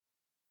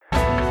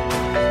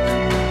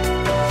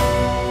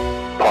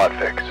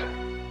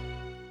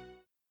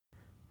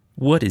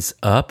What is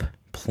up,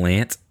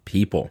 plant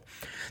people?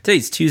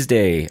 Today's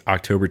Tuesday,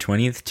 October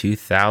 20th,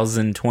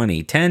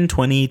 2020,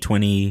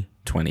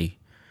 10/20/2020.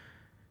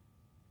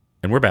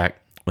 And we're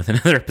back with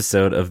another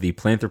episode of the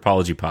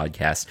Planthropology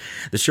Podcast,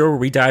 the show where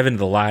we dive into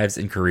the lives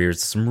and careers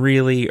of some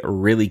really,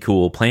 really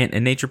cool plant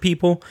and nature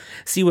people,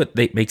 see what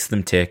makes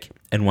them tick,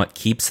 and what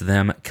keeps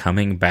them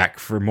coming back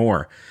for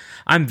more.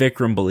 I'm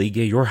Vikram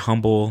Baliga, your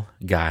humble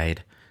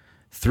guide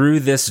through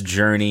this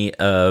journey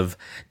of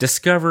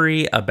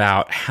discovery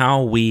about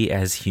how we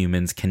as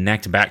humans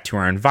connect back to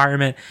our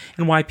environment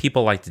and why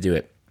people like to do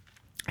it.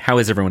 How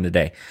is everyone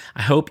today?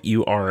 I hope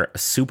you are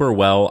super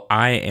well.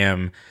 I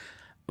am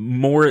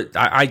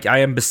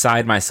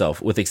beside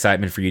myself with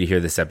excitement for you to hear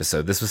this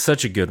episode. This was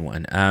such a good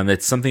one.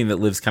 It's something that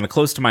lives kind of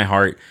close to my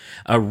heart.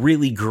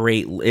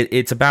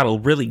 It's about a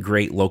really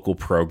great local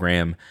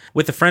program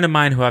with a friend of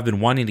mine who I've been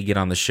wanting to get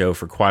on the show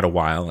for quite a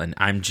while, and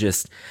I'm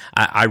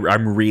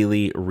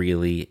really,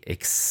 really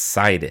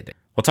excited.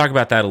 We'll talk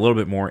about that a little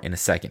bit more in a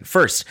second.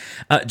 First,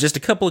 just a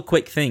couple of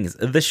quick things.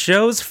 The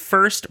show's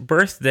first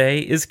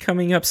birthday is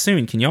coming up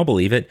soon. Can y'all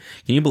believe it?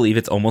 Can you believe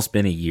it's almost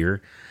been a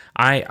year?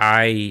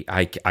 I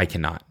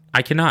cannot.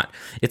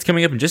 It's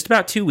coming up in just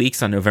about 2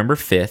 weeks on November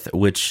 5th,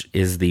 which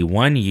is the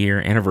 1 year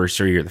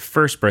anniversary or the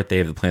first birthday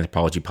of the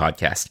Planthropology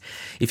Podcast.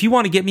 If you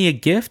want to get me a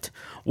gift,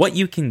 what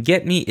you can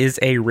get me is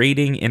a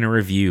rating and a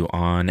review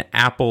on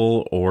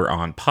Apple or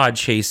on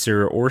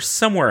Podchaser or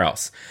somewhere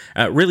else.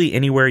 Really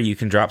anywhere you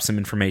can drop some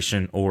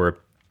information or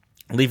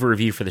leave a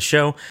review for the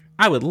show.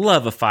 I would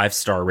love a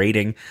 5-star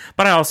rating,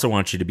 but I also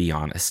want you to be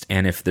honest.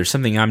 And if there's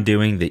something I'm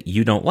doing that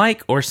you don't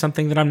like or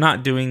something that I'm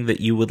not doing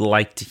that you would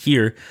like to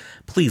hear,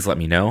 please let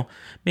me know.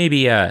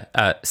 Maybe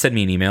send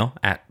me an email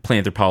at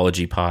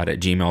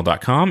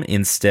planthropologypod@gmail.com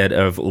instead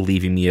of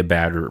leaving me a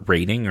bad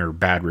rating or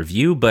bad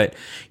review. But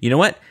you know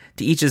what?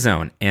 To each his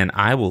own, and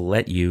I will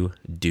let you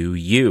do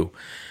you.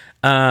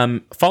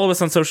 Follow us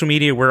on social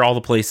media. We're all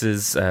the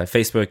places,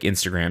 Facebook,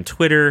 Instagram,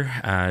 Twitter.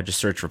 Just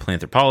search for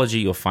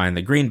Planthropology. You'll find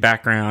the green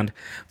background,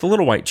 the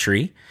little white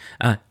tree.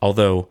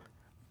 Although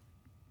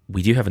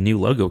we do have a new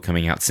logo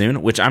coming out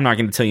soon, which I'm not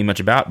going to tell you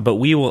much about, but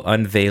we will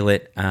unveil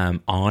it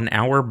on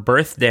our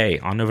birthday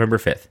on November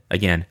 5th.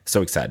 Again,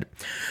 so excited.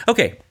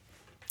 Okay.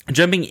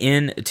 Jumping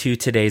into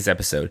today's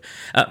episode,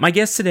 my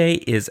guest today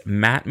is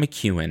Matt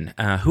McEwen,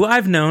 who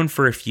I've known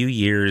for a few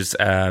years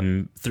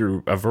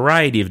through a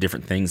variety of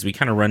different things. We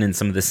kind of run in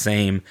some of the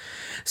same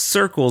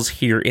circles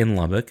here in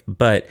Lubbock,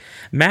 but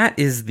Matt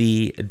is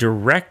the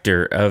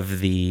director of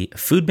the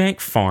Food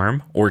Bank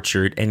Farm,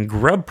 Orchard, and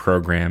Grub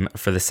program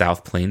for the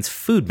South Plains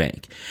Food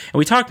Bank. And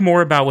we talk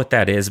more about what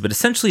that is, but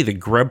essentially the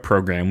Grub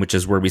program, which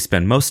is where we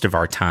spend most of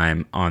our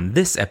time on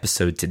this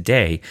episode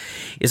today,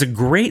 is a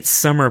great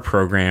summer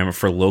program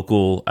for local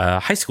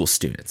high school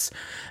students,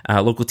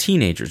 local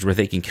teenagers, where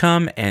they can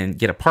come and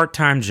get a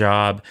part-time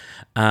job,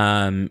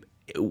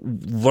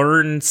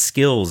 learn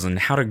skills and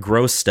how to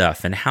grow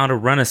stuff and how to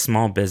run a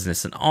small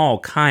business and all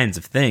kinds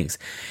of things.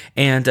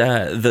 And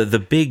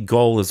the big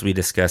goal, as we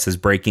discuss, is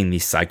breaking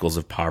these cycles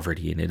of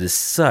poverty. And it is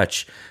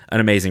such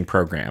an amazing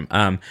program.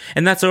 And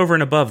that's over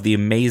and above the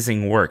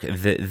amazing work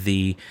that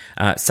the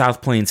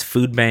South Plains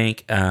Food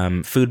Bank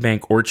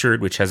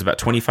Orchard, which has about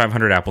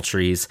 2,500 apple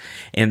trees,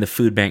 and the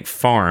Food Bank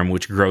Farm,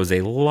 which grows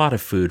a lot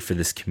of food for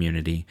this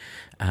community,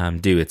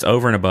 do. It's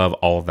over and above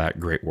all of that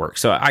great work.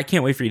 So I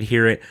can't wait for you to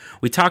hear it.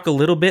 We talk a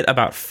little bit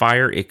about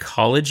fire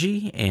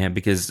ecology, and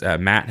because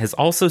Matt has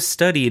also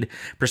studied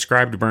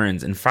prescribed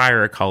burns and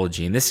fire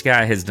ecology, and this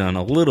guy has done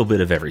a little bit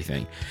of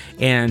everything.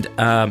 And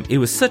it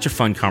was such a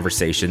fun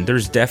conversation.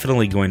 There's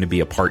definitely going to be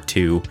a part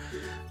 2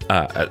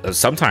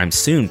 sometime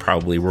soon,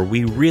 probably, where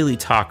we really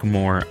talk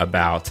more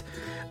about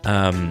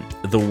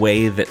the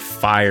way that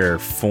fire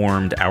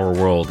formed our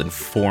world and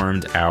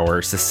formed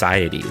our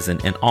societies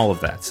and all of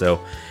that. So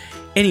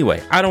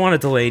anyway, I don't want to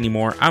delay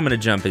anymore. I'm going to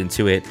jump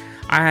into it.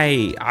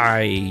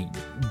 I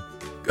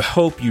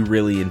hope you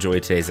really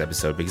enjoyed today's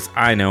episode, because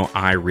I know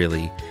I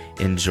really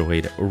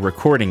enjoyed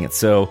recording it.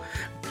 So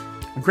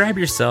grab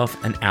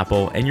yourself an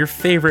apple and your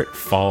favorite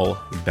fall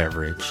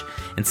beverage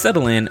and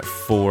settle in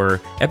for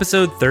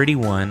episode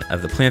 31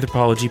 of the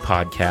Planthropology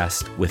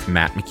Podcast with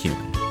Matt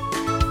McEwen.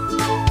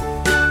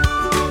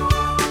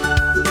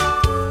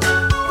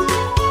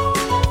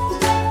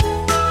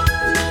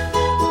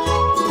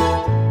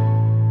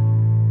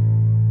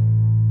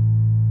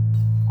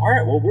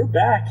 Well, we're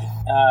back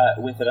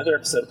with another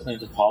episode of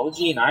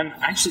Planthropology, and I'm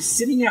actually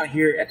sitting out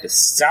here at the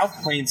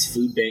South Plains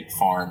Food Bank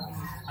Farm,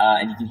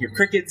 and you can hear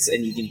crickets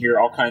and you can hear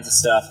all kinds of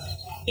stuff,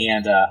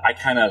 and I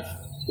kind of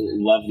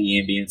love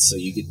the ambience, so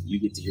you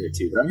get to hear it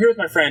too. But I'm here with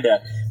my friend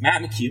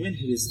Matt McEwen,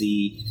 who is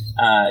the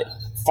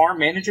farm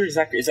manager. Is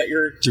that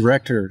your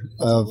director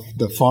of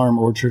the Farm,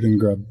 Orchard, and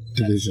Grub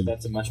division?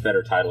 That's a much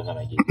better title than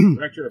I gave you.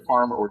 Director of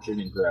Farm, Orchard,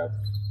 and Grub.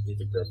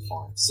 The Grub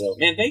Farm. So,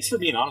 man, thanks for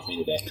being on with me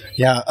today.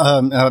 Yeah,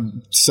 I've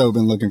so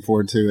been looking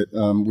forward to it.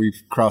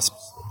 We've crossed.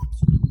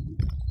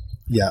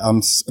 Yeah,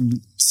 I'm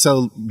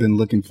so been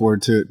looking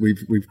forward to it.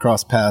 We've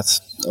crossed paths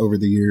over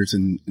the years,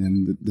 and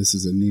this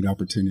is a neat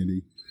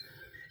opportunity.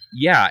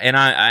 Yeah, and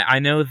I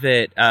know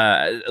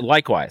that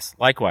likewise.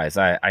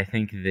 I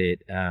think that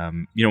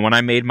when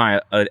I made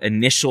my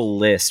initial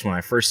list when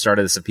I first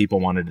started this of people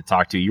wanted to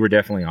talk to, you were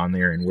definitely on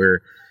there, and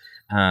we're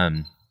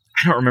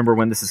I don't remember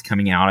when this is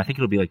coming out. I think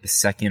it'll be like the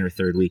second or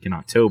third week in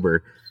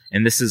October,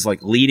 and this is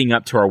like leading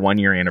up to our 1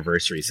 year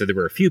anniversary. So there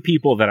were a few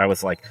people that I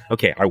was like,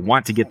 okay, I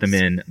want to get them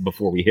in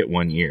before we hit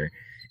 1 year,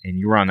 and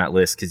you were on that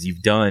list because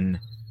you've done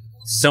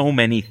so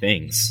many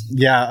things.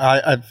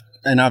 Yeah,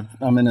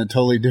 I'm in a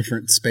totally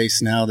different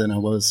space now than I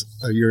was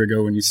a year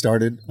ago when you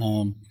started.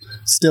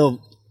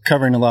 Still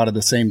covering a lot of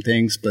the same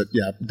things, but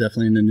yeah,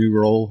 definitely in a new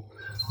role.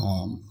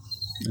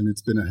 And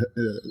it's been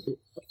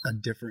a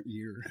different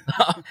year.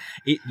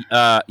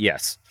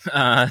 Yes.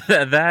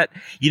 That,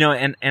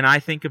 and I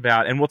think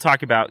about, and we'll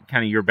talk about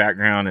kind of your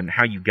background and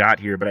how you got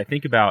here, but I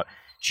think about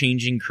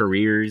changing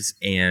careers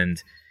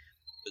and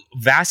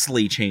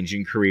vastly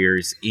changing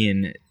careers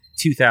in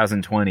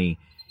 2020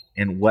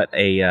 and what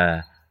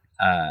a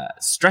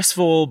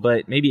stressful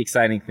but maybe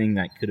exciting thing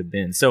that could have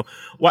been. So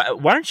why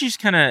don't you just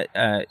kind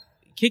of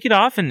kick it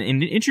off and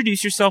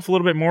introduce yourself a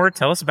little bit more?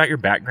 Tell us about your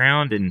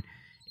background and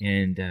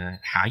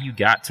how you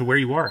got to where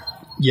you are.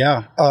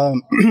 Yeah. I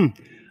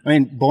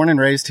mean, born and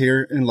raised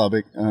here in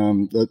Lubbock.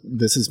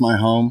 This is my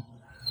home.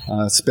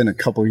 Spent a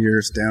couple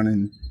years down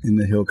in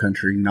the hill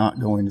country, not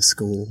going to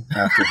school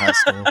after high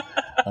school.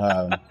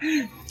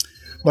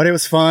 But it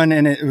was fun,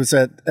 and it was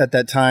at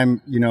that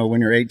time,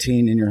 when you're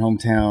 18 in your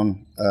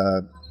hometown,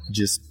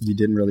 you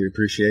didn't really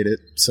appreciate it.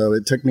 So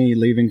it took me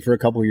leaving for a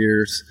couple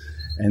years,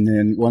 and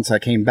then once I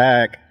came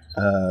back,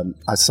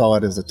 I saw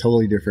it as a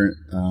totally different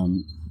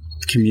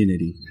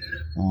community.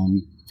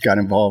 Got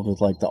involved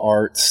with like the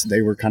arts.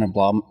 They were kind of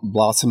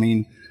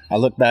blossoming. I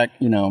look back,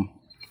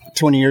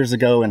 20 years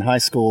ago in high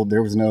school,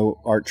 there was no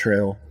art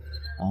trail.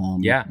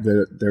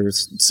 There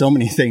was so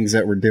many things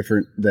that were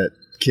different that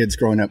kids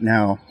growing up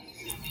now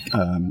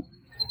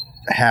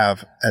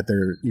have at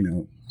their,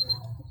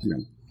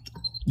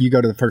 you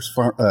go to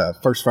the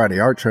First Friday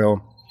Art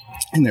Trail,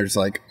 and there's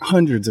like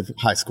hundreds of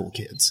high school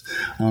kids.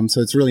 So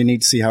it's really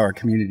neat to see how our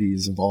community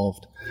has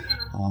evolved.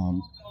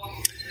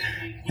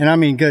 And I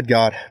mean, good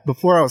God,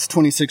 before I was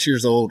 26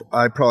 years old,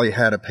 I probably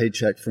had a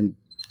paycheck from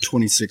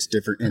 26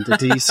 different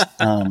entities.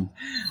 I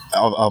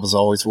was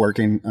always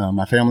working.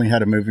 My family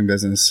had a moving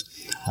business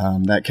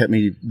that kept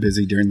me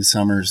busy during the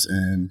summers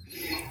and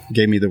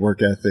gave me the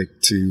work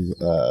ethic to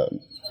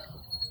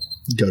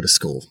go to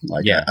school.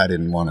 I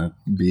didn't want to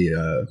be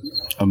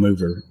a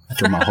mover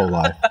for my whole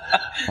life.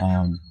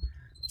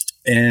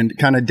 And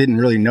kind of didn't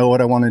really know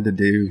what I wanted to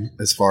do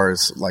as far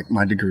as like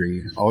my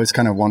degree. Always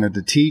kind of wanted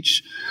to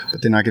teach,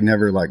 but then I could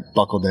never like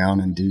buckle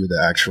down and do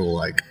the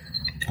actual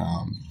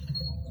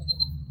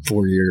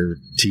 4-year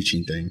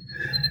teaching thing.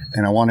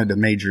 And I wanted to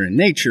major in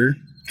nature.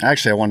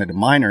 Actually, I wanted to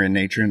minor in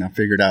nature, and I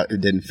figured out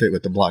it didn't fit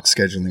with the block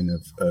scheduling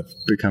of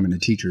becoming a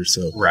teacher.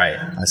 So right.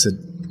 I said,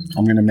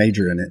 I'm going to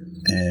major in it.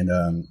 And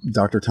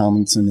Dr.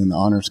 Tomlinson in the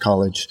Honors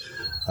College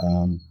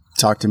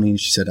talked to me.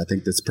 She said, I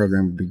think this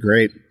program would be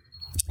great.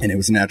 And it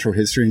was natural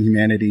history and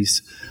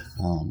humanities.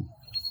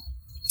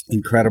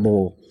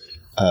 Incredible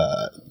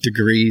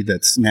degree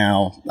that's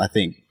now, I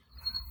think,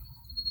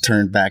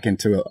 turned back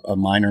into a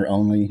minor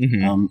only.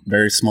 Mm-hmm.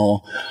 Very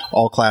small.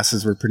 All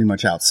classes were pretty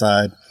much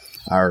outside.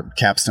 Our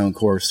capstone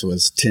course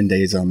was 10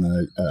 days on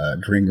the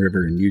Green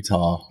River in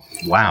Utah.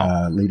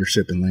 Wow.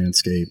 Leadership and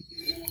landscape.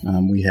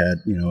 We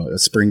had, a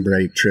spring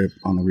break trip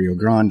on the Rio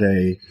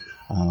Grande.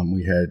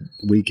 We had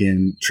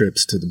weekend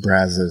trips to the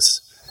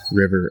Brazos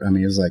River. I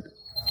mean, it was like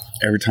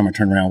every time I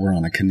turn around, we're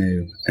on a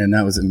canoe. And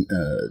that was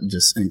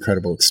just an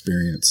incredible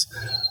experience.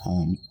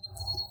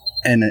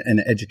 And an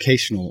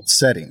educational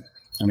setting.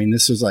 I mean,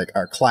 this was like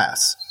our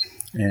class.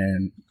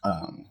 And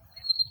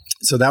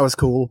so that was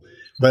cool.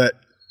 But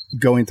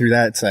going through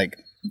that, it's like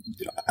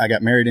I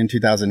got married in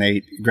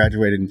 2008,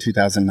 graduated in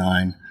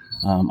 2009.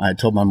 I had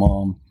told my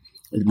mom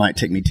it might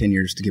take me 10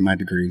 years to get my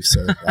degree.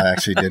 So I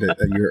actually did it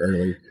a year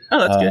early. Oh,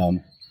 that's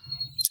good.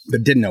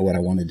 But didn't know what I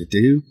wanted to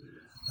do.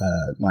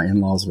 My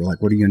in-laws were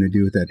like, what are you going to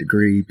do with that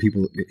degree?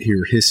 People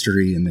hear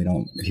history and they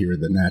don't hear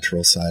the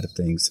natural side of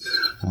things.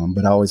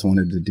 But I always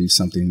wanted to do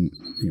something,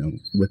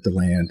 with the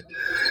land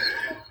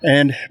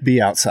and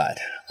be outside.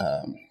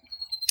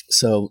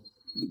 So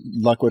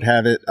luck would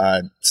have it,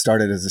 I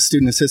started as a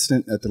student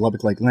assistant at the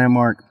Lubbock Lake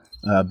Landmark,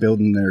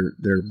 building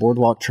their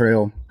boardwalk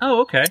trail.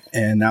 Oh, okay.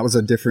 And that was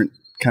a different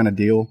kind of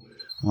deal.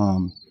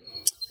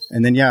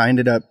 And then, I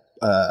ended up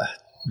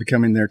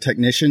becoming their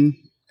technician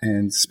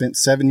and spent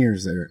 7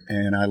 years there.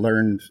 And I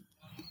learned,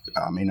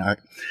 I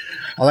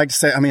like to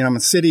say, I'm a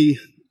city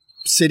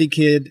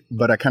kid,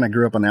 but I kind of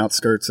grew up on the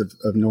outskirts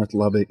of North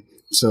Lubbock.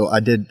 So I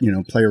did,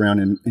 play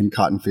around in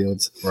cotton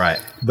fields.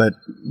 Right. But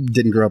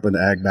didn't grow up with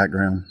an ag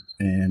background.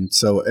 And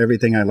so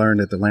everything I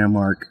learned at the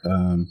Landmark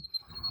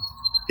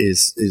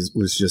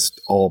was just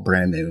all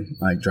brand new,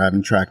 like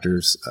driving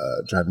tractors,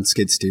 driving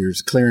skid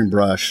steers, clearing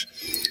brush,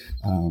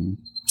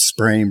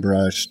 spraying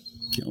brush,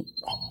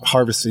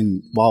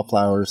 harvesting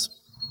wildflowers.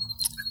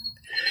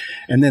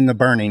 And then the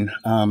burning,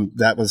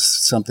 that was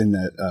something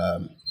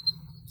that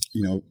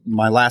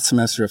my last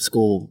semester of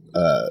school,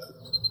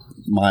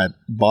 my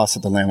boss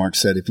at the Landmark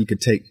said if you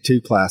could take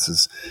 2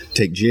 classes,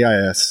 take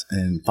GIS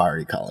and fire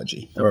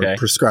ecology or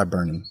prescribed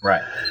burning.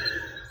 Right.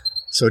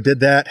 So I did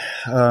that.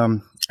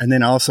 And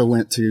then I also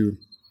went to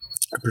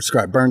a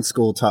prescribed burn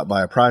school taught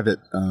by a private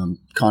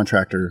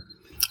contractor.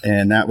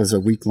 And that was a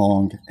week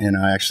long. And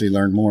I actually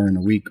learned more in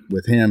a week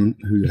with him,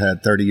 who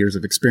had 30 years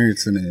of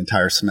experience in an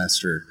entire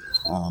semester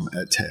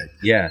at Tech.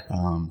 Yeah.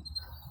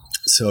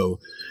 So,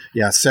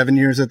 7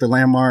 years at the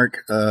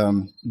Landmark,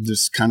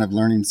 just kind of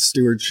learning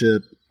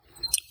stewardship.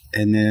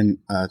 And then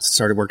I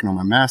started working on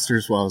my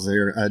master's while I was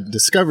there. I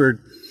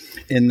discovered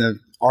in the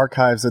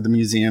archives of the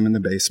museum in the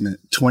basement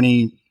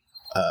 20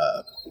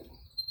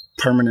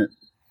 permanent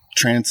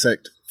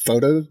transect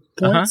photo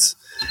points.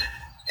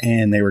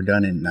 And they were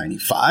done in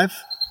 95.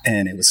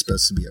 And it was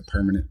supposed to be a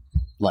permanent,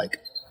 like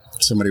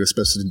somebody was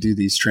supposed to do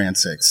these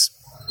transects.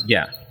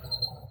 Yeah.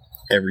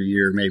 Every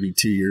year, maybe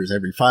 2 years,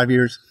 every 5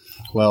 years.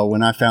 Well,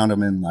 when I found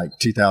them in like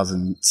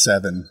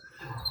 2007,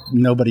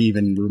 nobody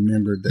even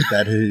remembered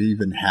that had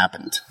even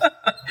happened.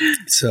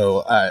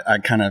 So I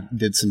kind of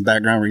did some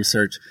background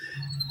research.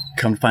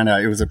 Come to find out,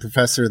 it was a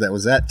professor that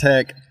was at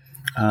Tech,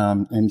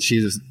 and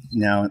she was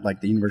now at like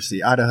the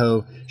University of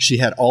Idaho. She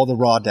had all the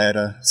raw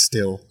data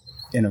still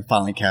in a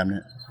filing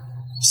cabinet.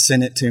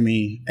 Sent it to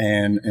me,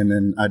 and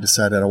then I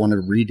decided I wanted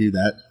to redo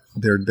that.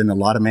 There had been a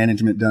lot of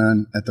management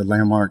done at the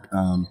Landmark,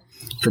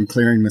 from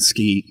clearing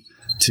mesquite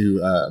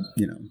to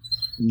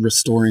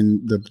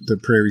restoring the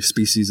prairie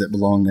species that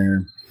belong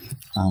there,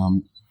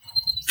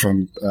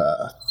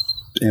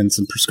 and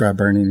some prescribed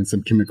burning and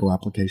some chemical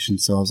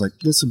applications. So I was like,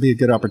 this would be a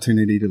good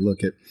opportunity to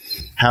look at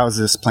how has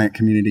this plant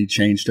community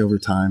changed over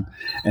time,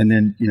 and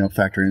then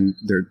factor in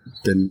there'd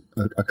been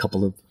a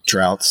couple of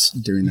droughts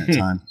during that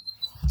time.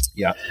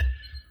 Yeah.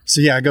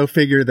 So go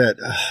figure that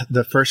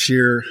the first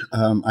year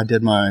I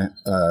did my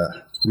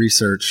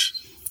research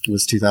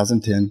was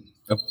 2010.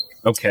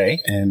 Okay.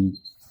 And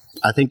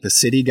I think the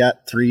city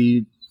got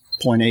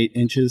 3.8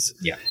 inches.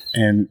 Yeah.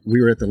 And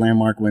we were at the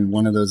Landmark when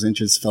one of those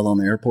inches fell on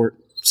the airport.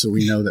 So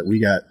we know that we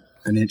got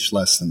an inch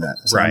less than that.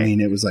 So, right. I mean,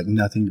 it was like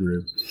nothing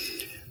grew.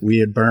 We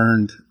had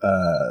burned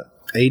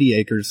 80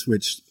 acres,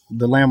 which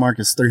the Landmark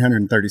is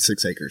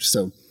 336 acres.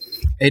 So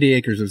 80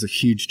 acres was a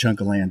huge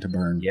chunk of land to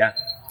burn. Yeah.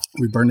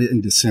 We burned it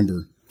in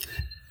December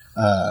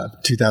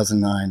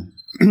 2009,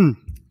 and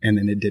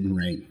then it didn't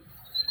rain.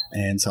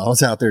 And so I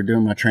was out there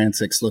doing my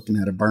transects looking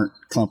at a burnt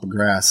clump of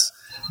grass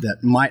that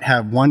might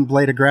have one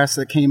blade of grass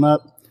that came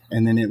up,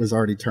 and then it was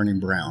already turning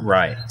brown.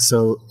 Right.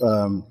 So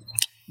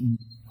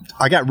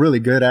I got really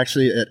good,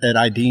 actually, at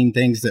IDing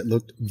things that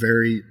looked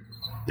very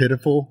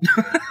pitiful.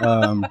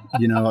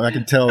 I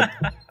could tell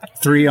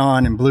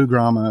 3-on and blue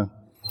grama.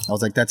 I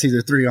was like, that's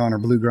either 3-on or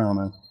blue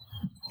grama.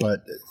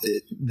 But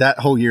that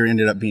whole year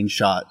ended up being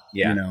shot,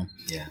 Yeah.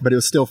 But it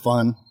was still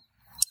fun.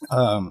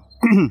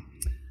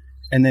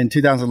 And then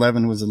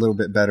 2011 was a little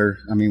bit better.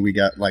 I mean, we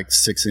got like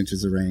 6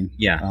 inches of rain.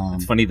 Yeah.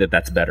 It's funny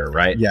that's better,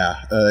 right?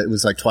 Yeah. It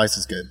was like twice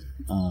as good.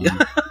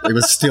 It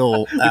was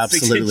still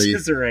absolutely, 6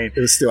 inches of rain. It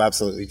was still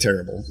absolutely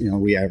terrible.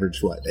 We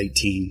averaged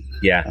 18.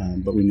 Yeah.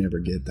 But we never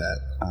get that.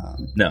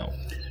 No.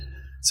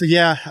 So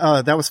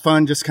that was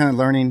fun. Just kind of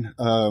learning.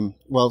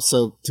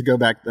 So to go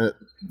back,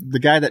 the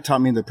guy that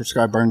taught me the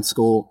prescribed burn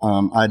school,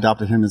 I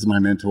adopted him as my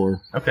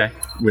mentor. Okay.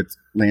 With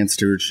land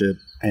stewardship,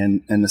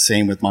 and the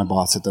same with my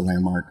boss at the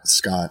Landmark,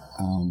 Scott.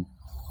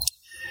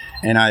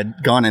 And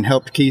I'd gone and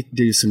helped Keith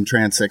do some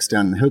transects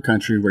down in the hill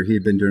country where he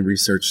had been doing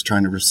research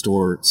trying to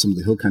restore some of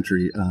the hill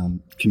country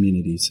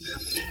communities.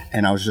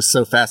 And I was just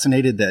so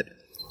fascinated that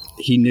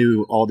he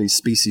knew all these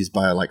species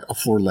by like a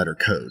 4-letter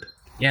code.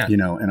 Yeah.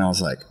 And I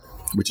was like,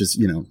 which is,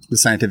 the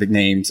scientific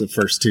names, the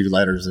first 2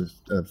 letters of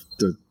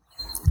the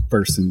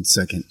first and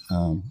second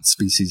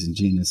species and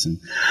genus. And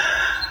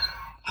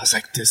I was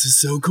like, this is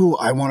so cool.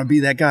 I want to be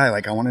that guy.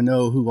 Like, I want to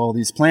know who all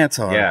these plants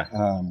are. Yeah.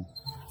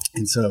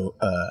 And so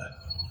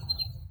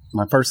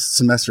my first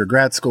semester of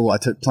grad school, I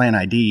took plant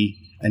ID,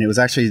 and it was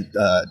actually,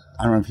 I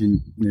don't know if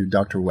you knew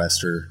Dr.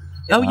 Wester.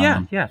 Oh,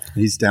 yeah.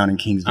 He's down in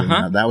Kingsville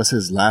now. That was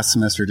his last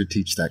semester to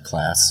teach that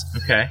class.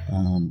 Okay.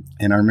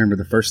 And I remember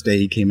the first day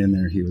he came in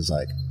there, he was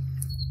like,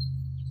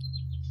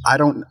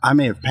 I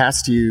may have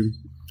passed you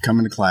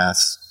coming to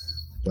class,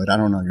 but I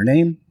don't know your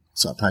name,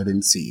 so I probably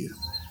didn't see you.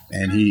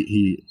 And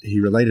he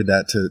related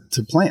that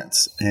to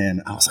plants.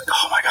 And I was like,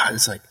 oh my God,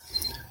 it's like,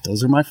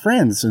 those are my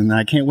friends, and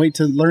I can't wait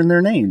to learn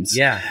their names.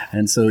 Yeah.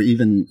 And so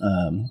even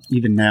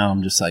now,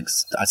 I'm just like,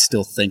 I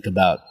still think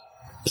about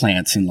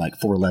plants in like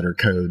 4-letter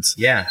codes.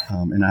 Yeah.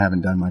 And I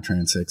haven't done my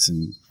transects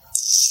in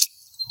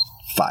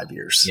 5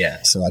 years.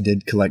 Yeah. So I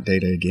did collect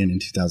data again in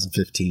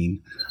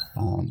 2015,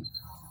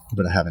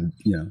 but I haven't,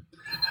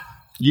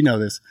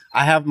 this.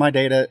 I have my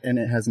data, and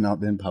it has not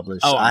been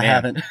published. Oh, I man.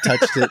 haven't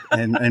touched it,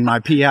 and my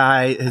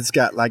PI has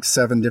got like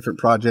 7 different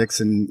projects,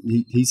 and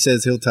he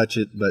says he'll touch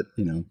it, but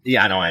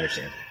Yeah, I know. I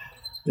understand.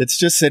 it's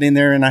just sitting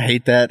there, and I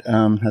hate that.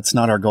 That's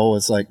not our goal.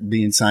 It's like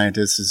being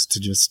scientists is to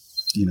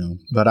just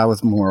but I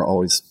was more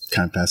always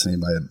kind of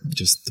fascinated by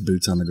just the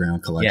boots on the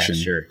ground collection.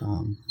 Yeah, sure.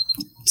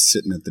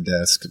 Sitting at the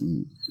desk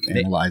and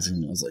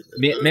analyzing. I was like,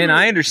 man,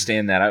 I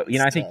understand that.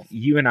 I think tough.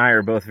 you and I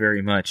are both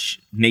very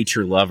much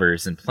nature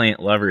lovers and plant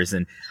lovers,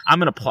 and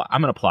I'm an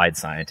applied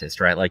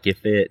scientist, right? Like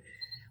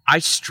I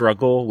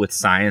struggle with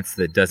science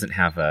that doesn't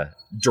have a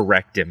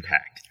direct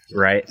impact,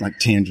 right? Like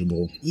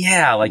tangible.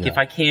 Yeah, like if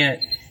I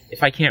can't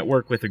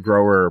work with a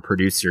grower or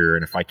producer,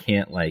 and if I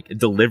can't like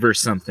deliver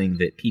something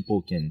that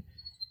people can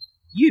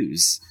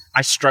use,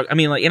 I struggle. I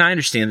mean, like, and I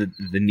understand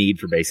the need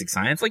for basic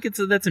science. Like,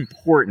 that's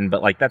important,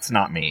 but like, that's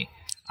not me.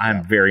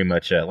 I'm very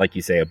much like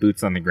you say, a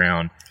boots on the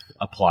ground,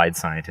 applied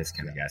scientist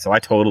kind of guy. So I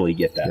totally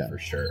get that for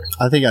sure.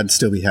 I think I'd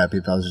still be happy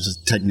if I was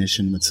just a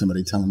technician with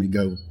somebody telling me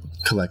go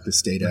collect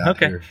this data out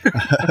here.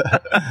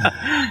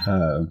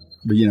 But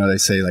they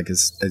say like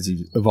as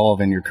you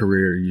evolve in your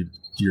career,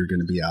 you're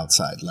going to be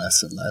outside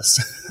less and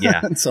less.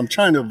 Yeah. So I'm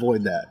trying to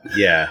avoid that.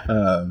 Yeah.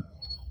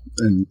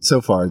 And so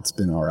far it's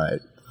been all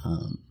right.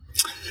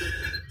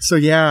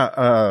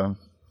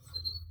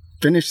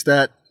 Finished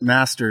that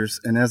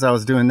master's, and as I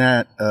was doing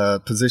that, a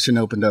position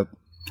opened up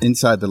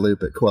inside the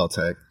loop at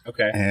Quell-Tec.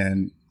 Okay.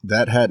 And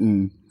that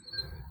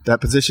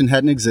position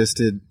hadn't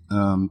existed.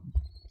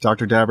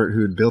 Dr. Dabbert,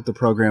 who had built the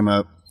program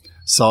up,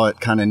 saw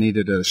it kind of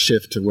needed a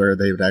shift to where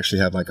they would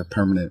actually have like a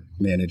permanent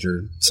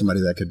manager,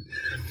 somebody that could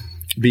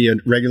be a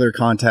regular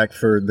contact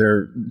for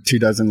their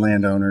 24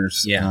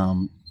 landowners. Yeah.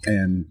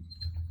 And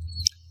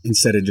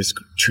instead of just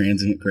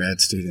transient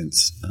grad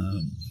students.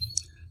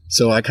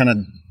 So I kind of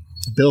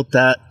built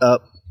that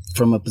up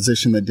from a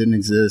position that didn't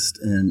exist,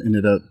 and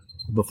ended up,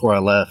 before I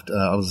left,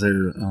 I was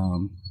there a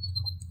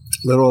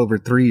little over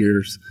 3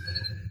 years,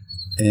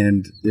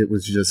 and it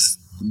was just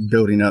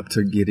building up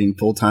to getting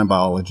full-time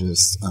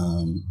biologists,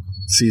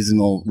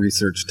 seasonal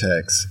research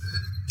techs,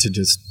 to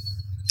just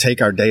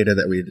take our data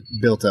that we'd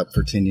built up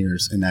for 10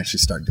 years and actually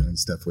start doing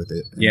stuff with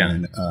it. Yeah.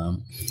 And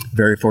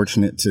very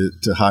fortunate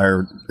to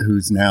hire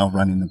who's now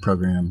running the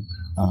program.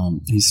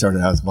 He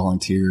started out as a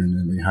volunteer, and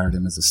then we hired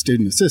him as a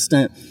student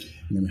assistant,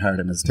 and then we hired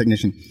him as a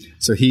technician.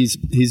 So he's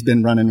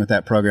been running with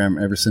that program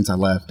ever since I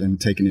left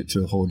and taking it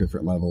to a whole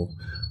different level.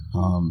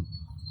 And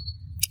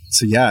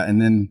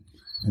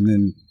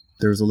then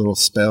there was a little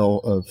spell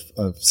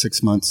of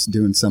 6 months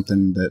doing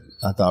something that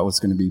I thought was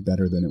going to be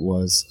better than it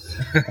was.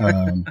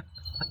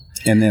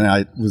 And then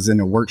I was in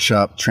a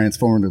workshop,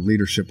 transformative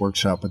leadership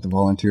workshop at the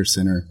Volunteer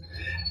Center.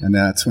 And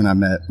that's when I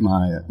met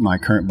my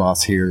current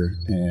boss here.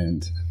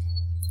 And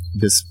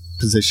this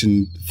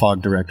position,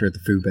 FOG director at the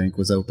food bank,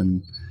 was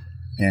open.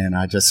 And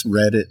I just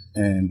read it,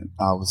 and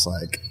I was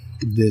like,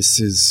 this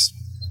is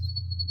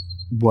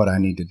what I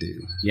need to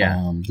do.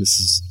 Yeah. This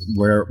is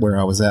where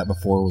I was at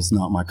before was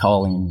not my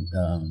calling.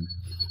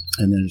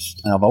 And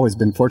I've always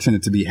been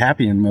fortunate to be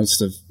happy in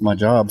most of my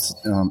jobs,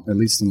 at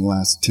least in the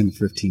last 10 to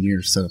 15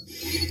 years. So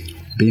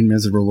being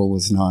miserable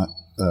was not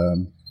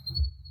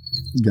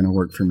going to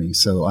work for me.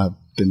 So I've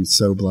been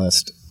so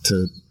blessed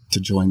to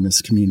join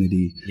this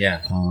community.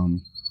 Yeah.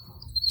 And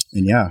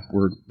yeah,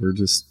 we're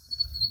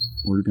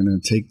going to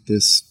take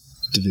this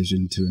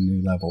division to a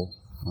new level.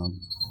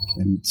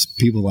 And it's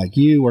people like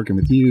you, working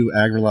with you,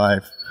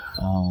 AgriLife,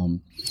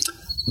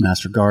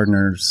 Master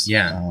Gardeners.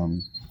 Yeah.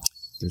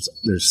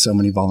 There's so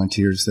many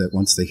volunteers that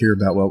once they hear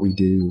about what we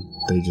do,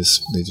 they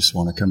just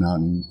want to come out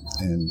and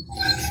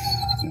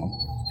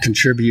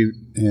contribute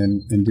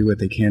and do what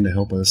they can to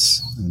help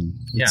us. And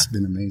it's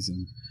been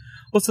amazing.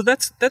 Well, so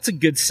that's a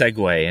good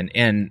segue,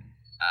 and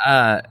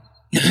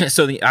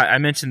so I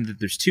mentioned that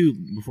there's two,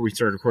 before we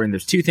started recording,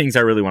 there's two things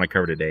I really want to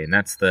cover today, and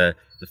that's the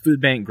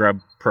food bank grub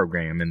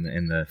program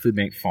and the food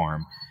bank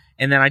farm,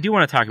 and then I do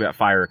want to talk about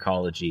fire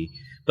ecology.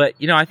 But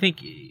I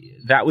think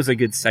that was a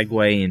good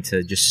segue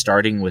into just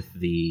starting with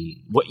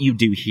what you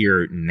do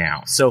here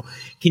now. So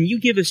can you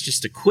give us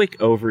just a quick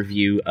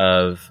overview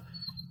of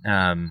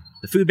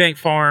the food bank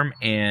farm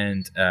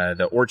and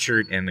the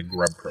orchard and the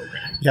grub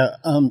program? Yeah.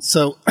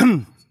 So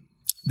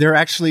they're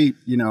actually,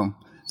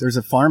 there's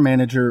a farm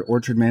manager,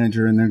 orchard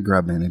manager, and then a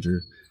grub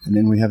manager, and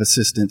then we have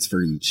assistants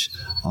for each.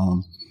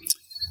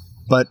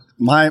 But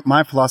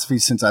my philosophy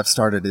since I've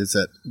started is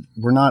that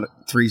we're not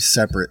three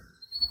separate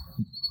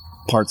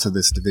parts of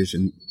this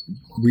division.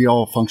 We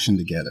all function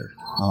together.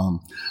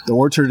 The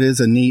orchard is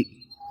a neat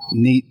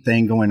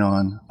thing going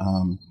on.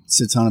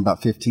 Sits on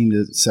about 15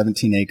 to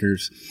 17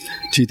 acres,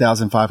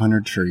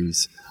 2,500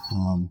 trees.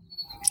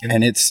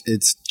 And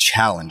it's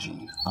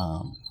challenging.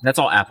 That's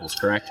all apples,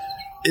 correct?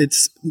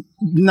 It's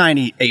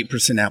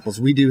 98% apples.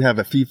 We do have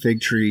a few fig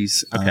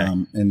trees,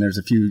 and there's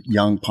a few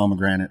young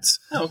pomegranates.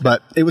 Oh, okay.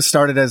 But it was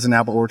started as an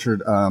apple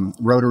orchard.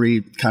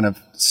 Rotary kind of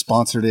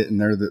sponsored it, and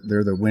they're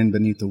the wind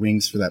beneath the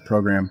wings for that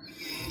program.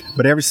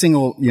 But every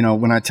single,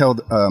 when I tell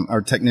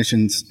our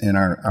technicians and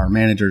our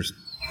managers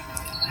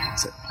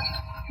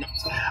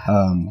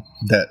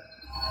that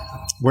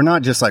we're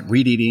not just like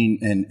weed eating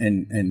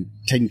and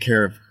taking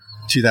care of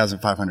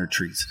 2,500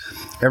 trees.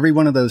 Every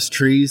one of those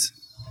trees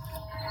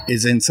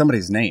is in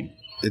somebody's name.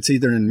 It's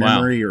either in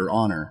memory or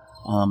honor.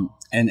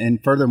 And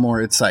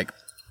furthermore, it's like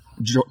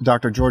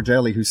Dr. George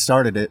Ellie, who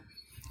started it,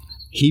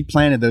 he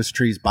planted those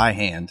trees by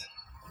hand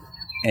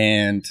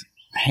and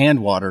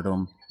hand watered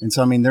them. And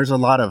so, I mean, there's a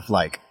lot of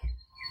like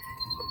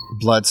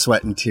blood,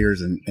 sweat, and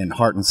tears and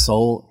heart and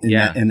soul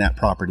in that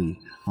property.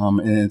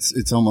 And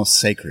it's almost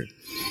sacred.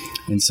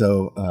 And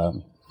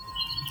so,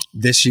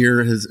 this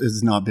year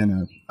has not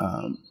been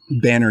a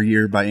banner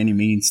year by any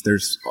means.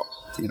 There's,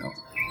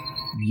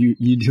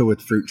 you deal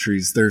with fruit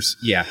trees. There's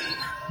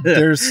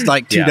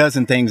like 2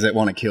 dozen things that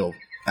want to kill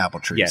apple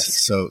trees.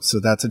 Yes. So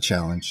that's a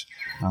challenge.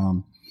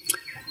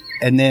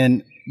 And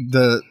then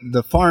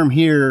the farm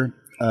here,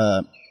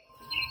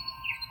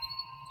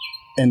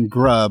 and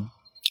Grubb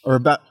are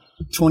about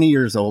 20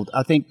 years old.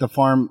 I think the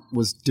farm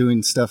was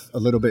doing stuff a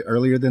little bit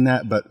earlier than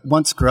that, but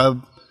once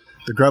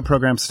the Grubb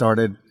program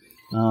started,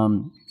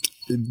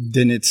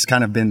 then it's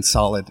kind of been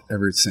solid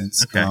ever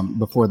since. Okay.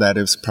 Before that,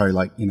 it was probably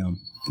like,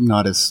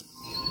 not as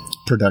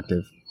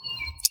productive.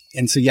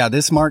 And so,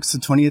 this marks the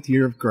 20th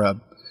year of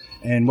Grubb.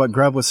 And what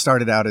Grubb was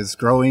started out as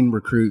growing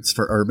recruits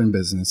for urban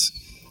business.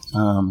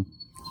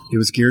 It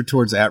was geared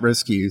towards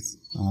at-risk youth.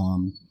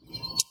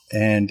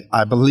 And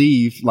I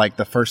believe like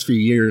the first few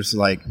years,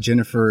 like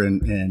Jennifer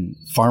and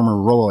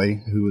Farmer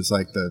Roy, who was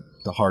like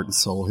the heart and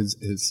soul,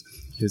 his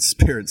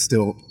spirit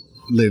still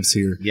lives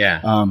here.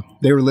 Yeah.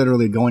 They were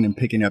literally going and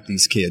picking up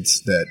these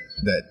kids that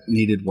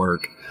needed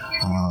work,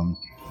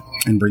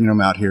 and bringing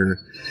them out here.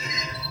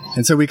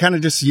 And so we kind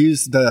of just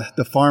used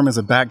the farm as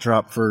a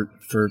backdrop for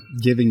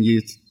giving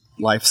youth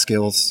life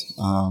skills,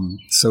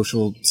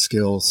 social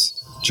skills,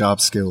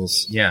 job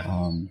skills. Yeah.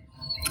 And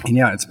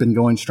it's been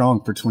going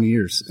strong for 20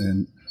 years.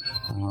 And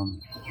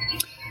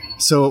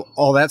so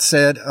all that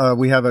said,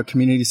 we have a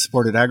community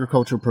supported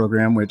agriculture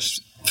program,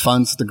 which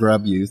funds the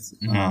Grubb youth.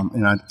 Mm-hmm.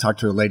 And I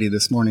talked to a lady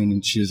this morning,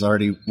 and she was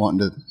already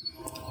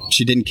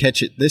she didn't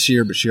catch it this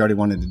year, but she already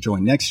wanted to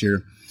join next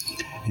year.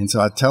 And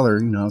so I tell her,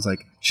 I was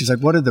like, she's like,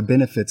 what are the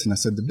benefits? And I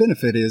said, the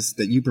benefit is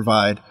that you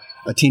provide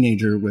a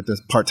teenager with a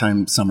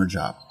part-time summer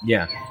job.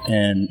 Yeah.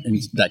 And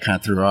that kind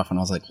of threw her off. And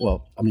I was like,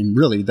 well, I mean,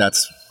 really,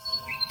 that's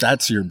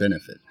your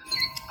benefit.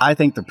 I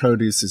think the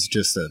produce is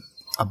just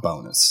a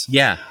bonus.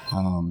 Yeah.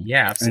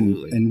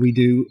 Absolutely. And we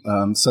do.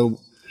 So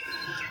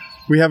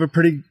we have a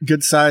pretty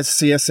good sized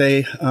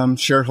CSA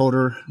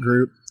shareholder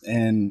group,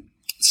 and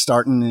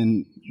starting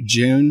in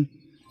June,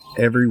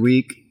 every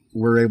week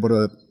we're able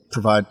to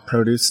provide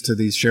produce to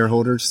these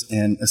shareholders,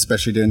 and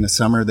especially during the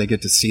summer, they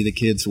get to see the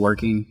kids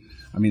working.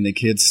 I mean, the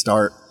kids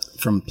start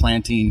from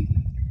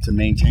planting to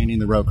maintaining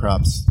the row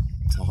crops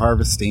to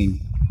harvesting,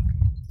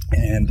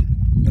 and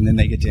then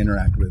they get to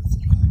interact with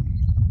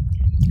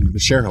the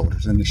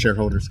shareholders, and the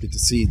shareholders get to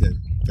see that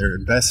their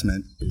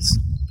investment is,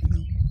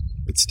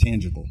 it's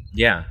tangible.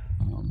 Yeah.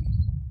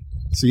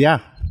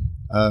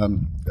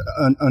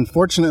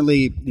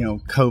 Unfortunately,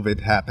 COVID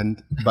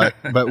happened, but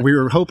we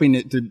were hoping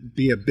it to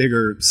be a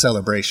bigger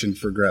celebration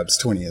for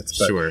Grubb's 20th.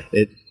 But sure.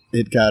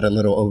 It got a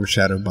little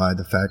overshadowed by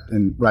the fact,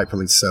 and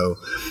rightfully so,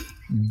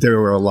 there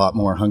were a lot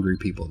more hungry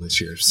people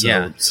this year.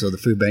 So the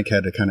food bank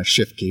had to kind of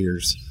shift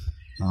gears.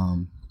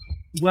 And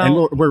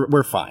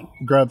we're fine.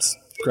 Grubb's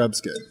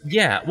good.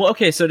 Yeah. Well,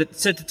 okay. So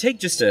to take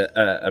just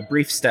a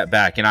brief step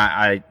back, and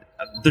I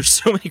there's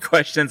so many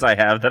questions I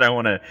have that I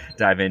want to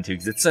dive into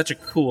because it's such a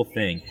cool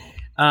thing.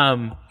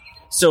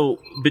 So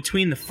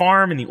between the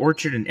farm and the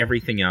orchard and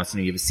everything else,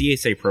 and you have a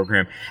CSA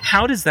program,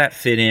 how does that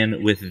fit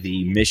in with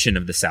the mission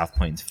of the South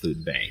Plains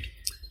Food Bank?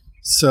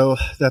 So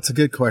that's a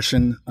good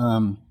question.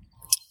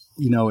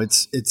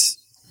 It's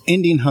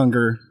ending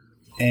hunger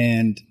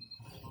and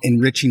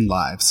enriching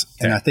lives.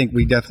 Okay. And I think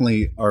we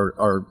definitely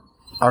our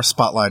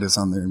spotlight is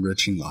on the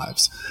enriching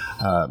lives.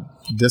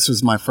 This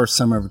was my first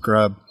summer of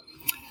Grubb,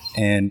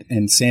 and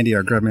Sandy,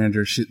 our Grubb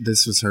manager,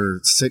 this was her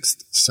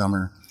 6th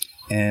summer.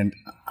 And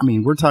I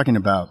mean, we're talking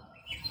about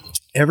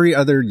every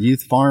other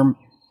youth farm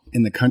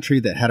in the country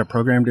that had a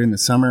program during the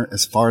summer,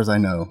 as far as I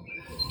know,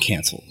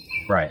 canceled.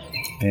 Right.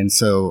 And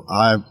so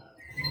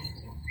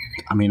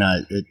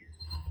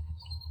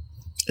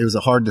it was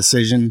a hard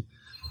decision,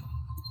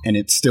 and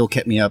it still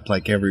kept me up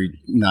like every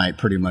night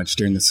pretty much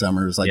during the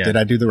summer. It was like, did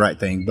I do the right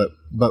thing?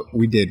 But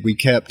we did. We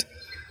kept,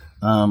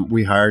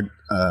 we hired,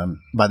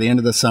 by the end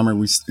of the summer,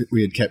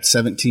 we had kept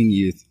 17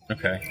 youth.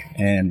 Okay.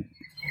 And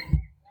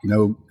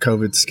no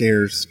COVID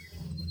scares,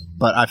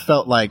 but I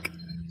felt like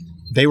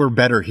they were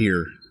better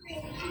here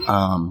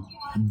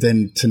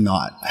than to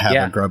not have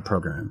a Grubb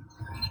program.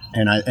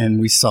 And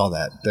we saw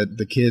that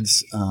the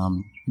kids,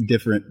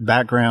 different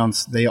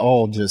backgrounds, they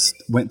all just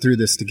went through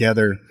this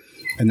together,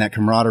 and that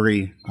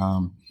camaraderie.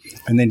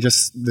 And then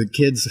just the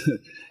kids,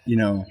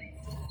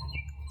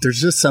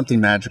 there's just something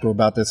magical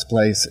about this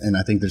place. And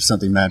I think there's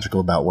something magical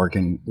about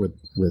working with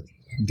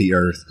the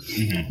earth,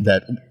 mm-hmm.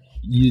 that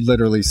you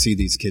literally see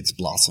these kids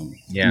blossom,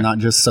 not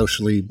just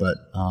socially, but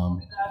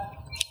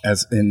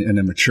as in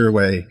a mature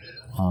way.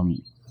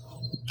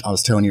 I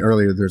was telling you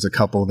earlier, there's a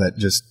couple that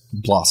just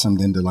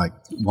blossomed into like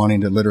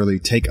wanting to literally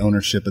take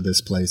ownership of this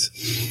place,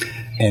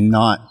 and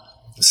not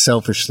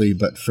selfishly,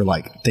 but for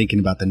like thinking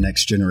about the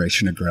next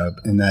generation of Grubb.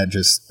 And that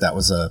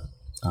was a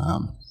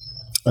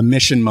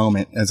mission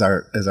moment, as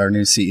our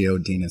new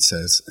CEO Dina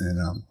says.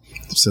 And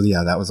So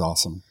yeah, that was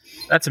awesome.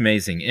 That's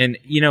amazing. And,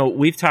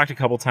 we've talked a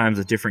couple times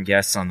with different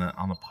guests on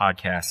the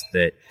podcast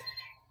that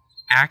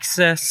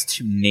access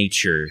to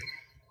nature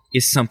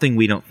is something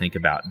we don't think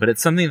about, but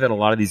it's something that a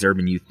lot of these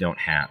urban youth don't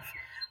have,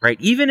 right?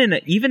 Even in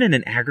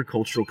an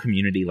agricultural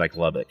community like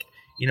Lubbock,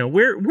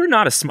 we're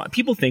not a small,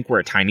 people think we're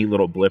a tiny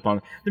little blip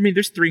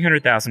there's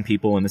 300,000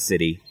 people in the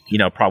city,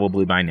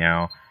 probably by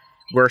now.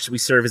 We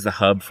serve as the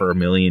hub for 1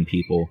 million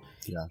people.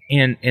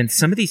 Yeah. And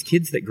some of these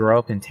kids that grow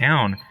up in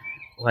town,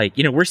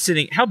 we're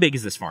sitting, how big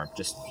is this farm?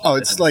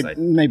 It's like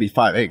maybe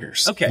 5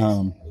 acres. Okay.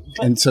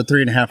 And so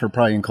 3.5 are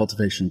probably in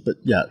cultivation, but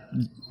yeah,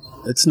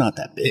 it's not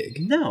that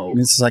big. No. I mean,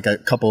 it's like a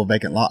couple of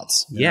vacant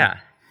lots. Yeah.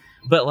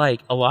 But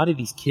a lot of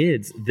these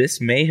kids,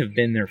 this may have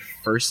been their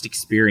first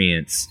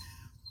experience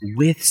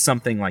with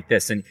something like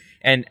this. And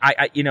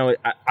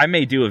I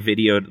may do a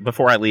video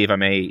before I leave. I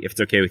may, if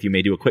it's okay with you,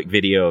 may do a quick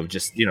video of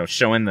just,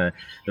 showing the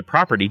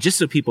property, just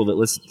so people that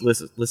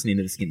listening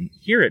to this can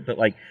hear it. But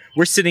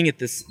we're sitting at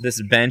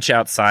this bench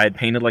outside,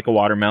 painted like a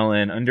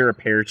watermelon, under a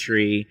pear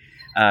tree.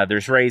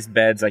 There's raised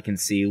beds I can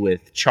see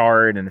with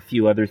chard and a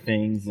few other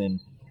things, and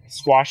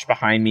squash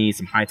behind me,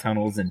 some high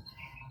tunnels. And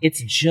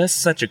it's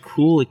just such a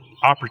cool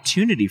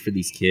opportunity for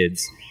these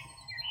kids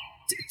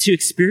to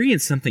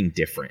experience something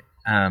different.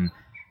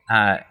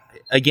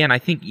 Again, I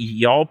think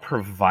y'all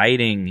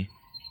providing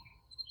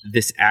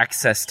this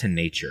access to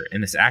nature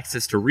and this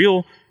access to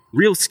real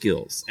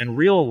skills and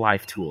real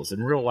life tools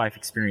and real life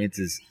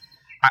experiences,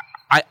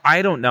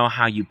 I don't know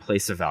how you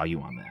place a value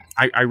on that.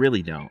 I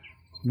really don't.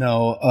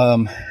 No,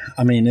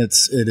 I mean, it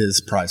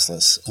is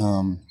priceless.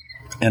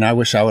 And I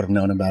wish I would have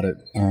known about it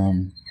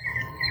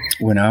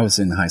when I was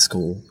in high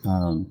school.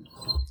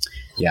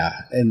 Yeah,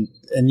 and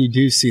you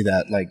do see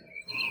that,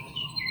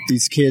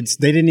 these kids,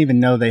 they didn't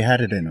even know they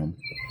had it in them.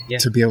 Yeah.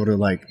 To be able to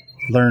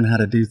learn how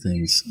to do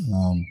things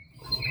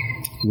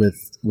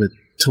with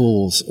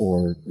tools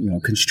or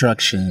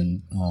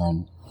construction,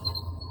 and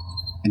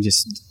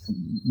just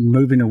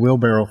moving a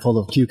wheelbarrow full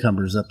of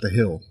cucumbers up the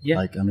hill. Yeah.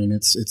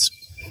 It's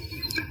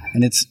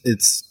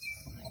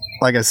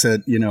like I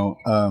said,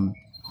 the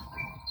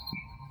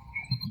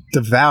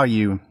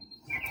value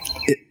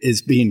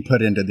is being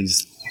put into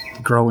these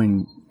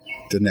growing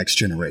the next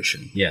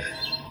generation. Yeah.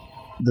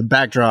 The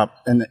backdrop,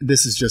 and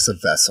this is just a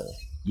vessel.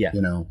 Yeah.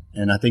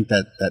 And I think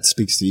that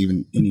speaks to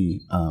even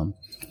any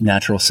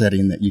natural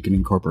setting that you can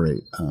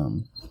incorporate,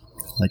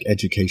 like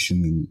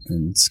education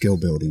and skill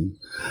building.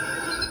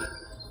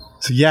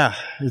 So yeah,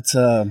 it's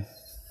I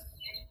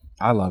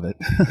love it.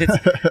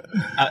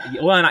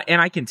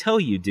 And I can tell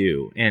you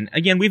do. And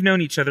again, we've known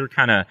each other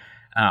kind of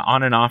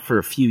on and off for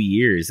a few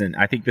years, and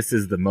I think this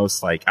is the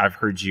most I've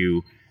heard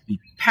you be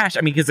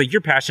passionate. I mean, because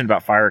you're passionate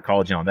about fire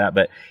ecology and all that,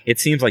 but it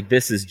seems like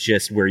this is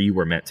just where you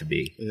were meant to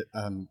be.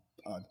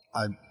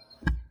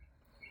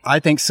 I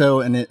think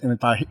so, and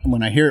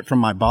when I hear it from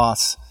my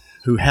boss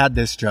who had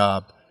this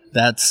job,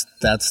 that's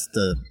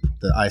the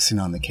icing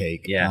on the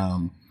cake. Yeah.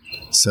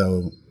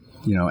 So,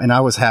 and I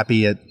was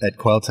happy at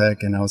Quailtech,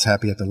 and I was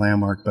happy at the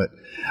Landmark, but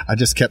I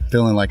just kept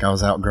feeling like I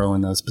was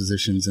outgrowing those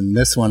positions. And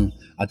this one,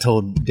 I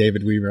told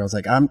David Weaver, I was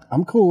like, I'm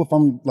cool if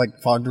I'm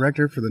fog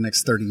director for the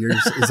next 30 years.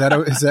 Is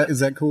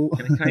that cool?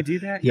 Can I do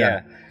that?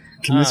 Yeah.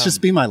 Can this just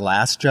be my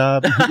last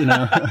job?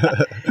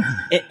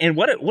 And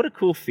what a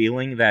cool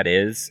feeling that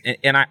is.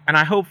 And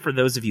I hope for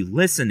those of you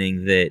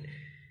listening that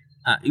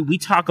we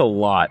talk a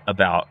lot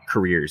about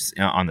careers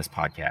on this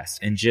podcast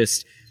and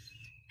just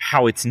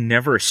how it's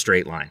never a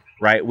straight line,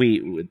 right?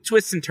 We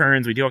twists and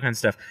turns, we do all kinds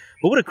of stuff.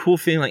 But what a cool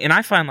feeling. And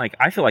I feel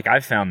like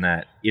I've found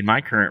that in my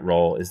current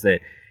role is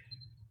that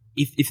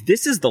if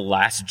this is the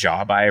last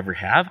job I ever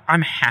have,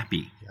 I'm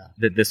happy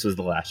that this was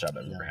the last job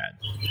I've ever had.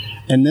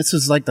 And this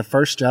was the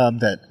first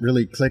job that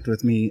really clicked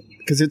with me,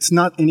 because it's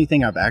not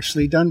anything I've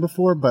actually done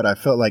before, but I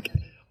felt like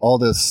all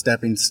those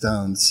stepping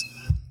stones,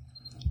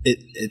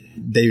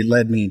 they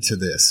led me to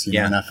this, you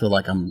know, and I feel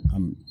like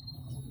I'm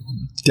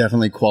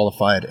definitely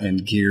qualified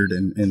and geared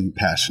and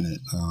passionate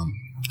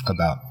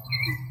about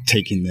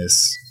taking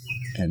this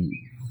and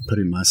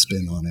putting my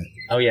spin on it.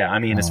 Oh yeah, I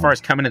mean, as far as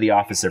coming to the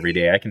office every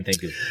day, I can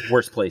think of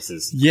worse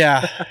places.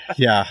 Yeah.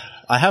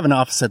 I have an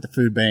office at the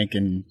food bank,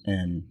 and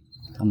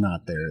I'm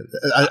not there.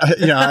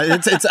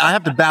 I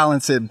have to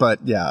balance it, but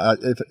yeah,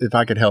 if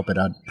I could help it,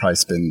 I'd probably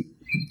spend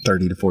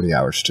 30 to 40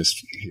 hours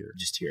just here.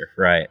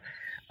 Right.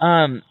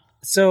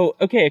 So,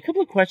 okay, a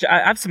couple of questions. I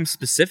have some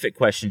specific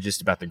questions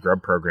just about the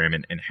Grub program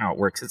and how it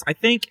works. 'Cause I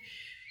think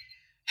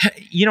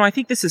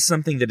this is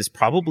something that is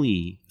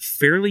probably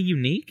fairly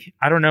unique.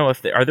 I don't know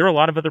are there a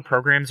lot of other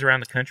programs around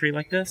the country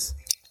like this?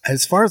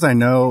 As far as I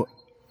know,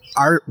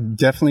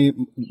 definitely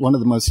one of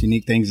the most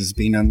unique things is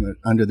being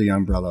under the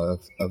umbrella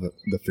of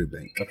the food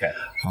bank. Okay.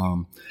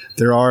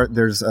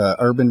 There's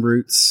Urban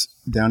Roots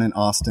down in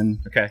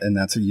Austin. Okay. And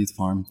that's a youth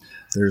farm.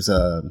 There's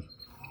a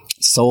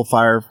Soul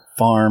Fire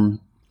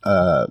farm,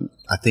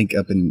 I think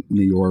up in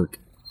New York,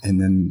 and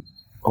then,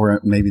 or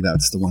maybe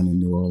that's the one in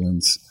New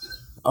Orleans.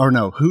 Or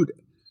no,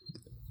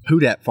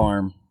 Houdat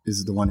Farm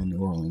is the one in New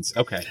Orleans.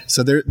 Okay.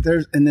 So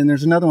there's and then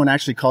there's another one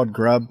actually called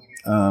Grub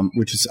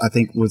which is, I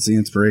think, was the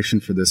inspiration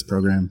for this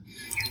program.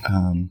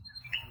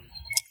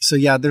 So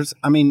yeah,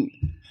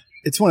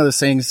 it's one of those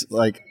things,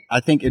 like, I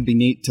think it'd be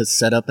neat to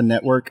set up a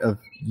network of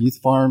youth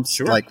farms.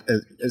 Sure. Like,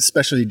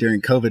 especially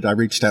during COVID, I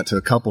reached out to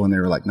a couple and they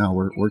were like, no,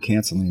 we're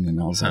canceling.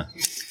 And I was like,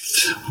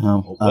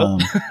 oh,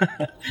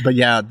 but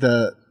yeah,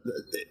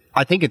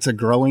 I think it's a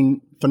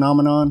growing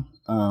phenomenon.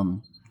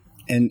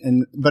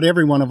 But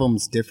every one of them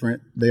is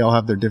different. They all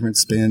have their different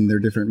spin, their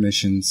different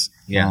missions.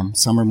 Yeah.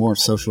 Some are more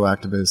social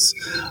activists.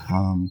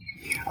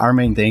 Our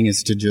main thing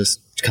is to just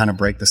kind of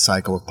break the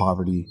cycle of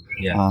poverty.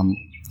 Yeah.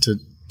 To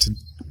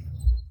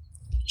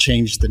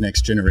change the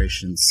next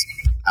generation's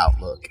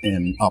outlook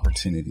and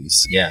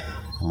opportunities. Yeah.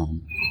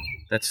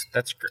 That's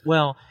great.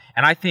 Well,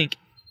 and I think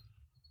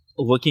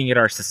looking at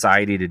our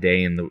society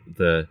today and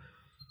the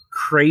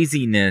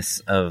craziness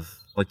of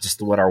like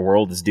just what our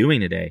world is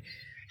doing today,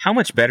 how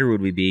much better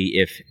would we be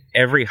if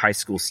every high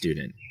school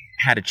student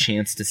had a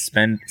chance to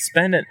spend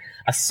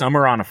a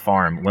summer on a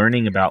farm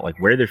learning about like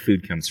where their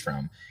food comes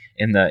from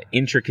and the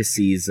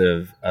intricacies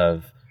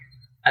of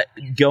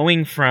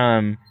going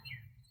from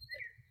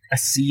a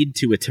seed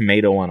to a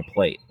tomato on a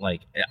plate. Like,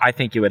 I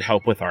think it would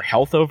help with our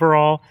health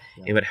overall.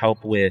 Yeah. It would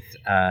help with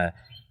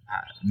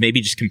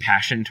maybe just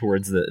compassion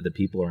towards the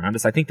people around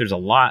us. I think there's a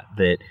lot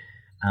that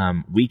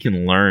we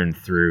can learn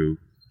through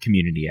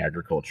community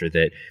agriculture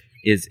that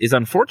is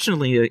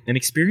unfortunately an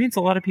experience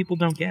a lot of people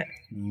don't get.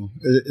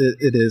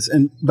 It is.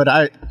 But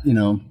I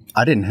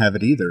didn't have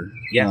it either.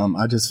 Yeah.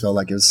 I just felt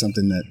like it was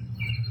something that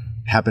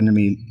happened to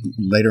me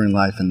later in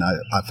life, and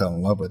I fell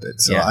in love with it.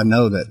 So yeah. I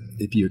know that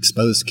if you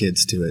expose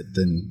kids to it,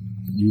 then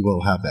you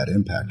will have that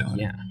impact on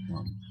it.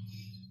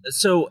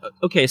 So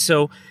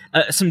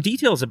some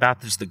details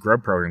about just the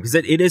Grub program, because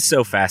it is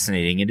so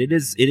fascinating, and it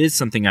is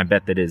something I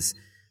bet that is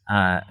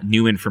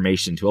new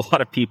information to a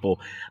lot of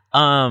people.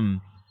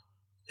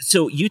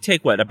 So you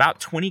take about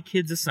 20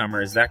 kids a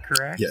summer, is that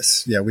correct?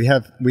 Yes. Yeah, we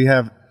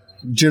have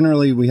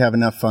generally we have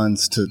enough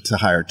funds to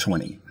hire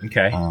 20.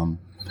 Okay.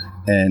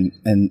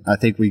 And I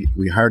think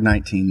we hired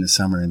 19 this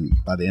summer, and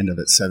by the end of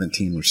it,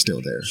 17 were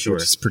still there. Sure.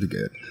 Which is pretty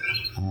good.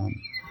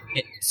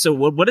 So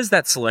what does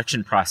that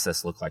selection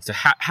process look like? So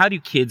how do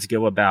kids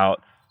go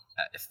about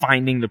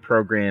finding the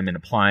program and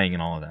applying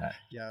and all of that?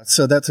 Yeah,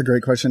 so that's a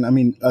great question. I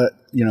mean,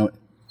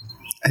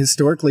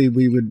 historically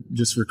we would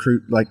just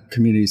recruit like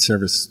community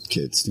service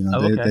kids.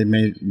 They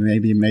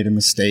made a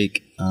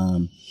mistake.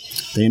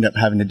 They end up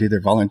having to do their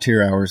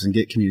volunteer hours and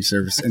get community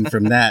service, and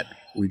from that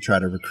we try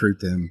to recruit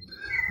them.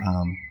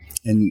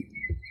 And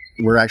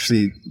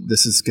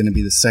this is going to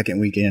be the second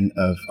weekend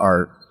of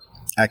our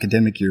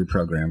academic year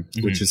program,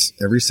 mm-hmm. which is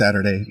every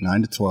Saturday,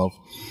 9 to 12.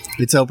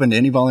 It's open to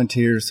any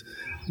volunteers,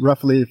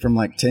 roughly from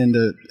like 10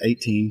 to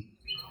 18.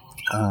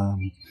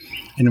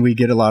 And we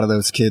get a lot of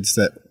those kids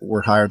that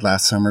were hired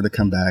last summer to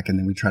come back, and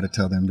then we try to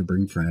tell them to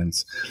bring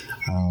friends.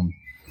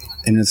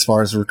 And as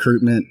far as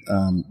recruitment,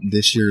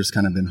 this year has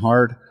kind of been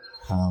hard.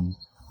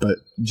 But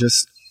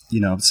just,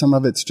 some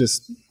of it's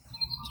just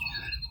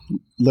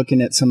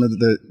looking at some of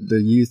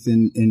the youth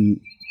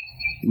in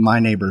my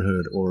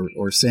neighborhood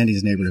or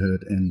Sandy's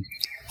neighborhood and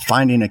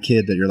finding a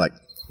kid that you're like,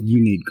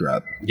 you need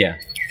Grub. Yeah.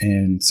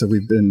 And so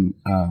we've been,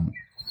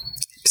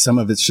 some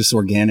of it's just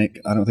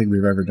organic. I don't think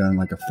we've ever done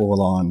like a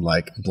full on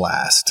like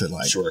blast to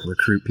like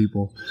recruit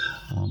people.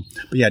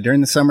 But yeah,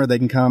 during the summer they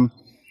can come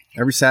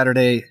every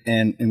Saturday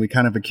and we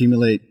kind of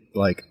accumulate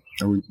or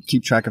we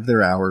keep track of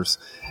their hours,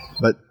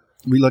 but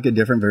we look at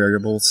different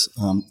variables.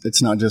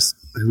 It's not just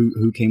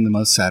who came the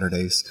most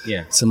Saturdays.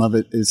 Yeah. Some of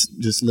it is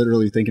just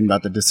literally thinking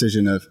about the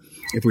decision of,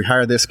 if we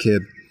hire this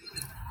kid,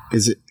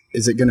 is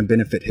it going to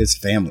benefit his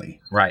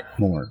family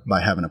more by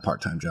having a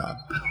part-time job?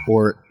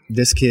 Or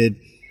this kid,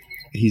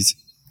 he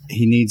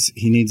needs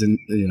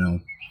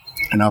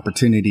an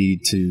opportunity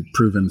to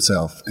prove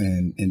himself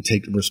and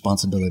take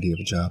responsibility of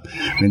a job.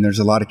 I mean, there's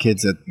a lot of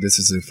kids that this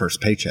is their first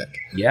paycheck.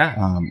 Yeah.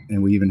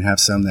 And we even have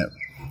some that,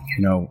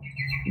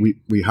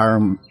 we hire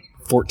them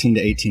 14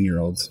 to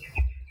 18-year-olds.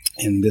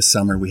 And this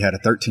summer we had a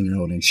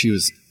 13-year-old, and she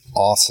was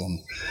awesome.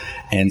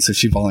 And so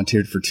she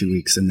volunteered for 2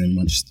 weeks. And then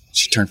when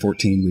she turned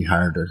 14, we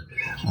hired her.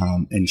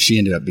 And she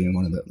ended up being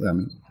one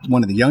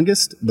of the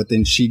youngest, but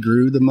then she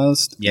grew the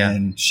most. Yeah.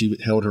 And she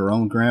held her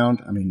own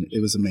ground. I mean,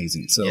 it was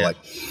amazing. So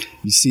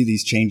you see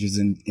these changes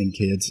in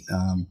kids.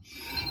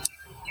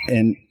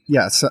 And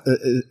yeah, so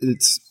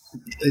it's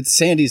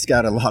Sandy's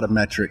got a lot of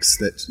metrics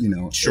that,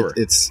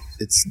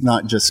 it's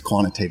not just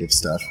quantitative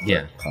stuff.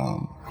 Yeah.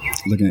 But,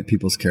 looking at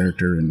people's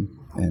character and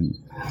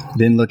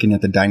then looking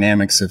at the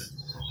dynamics of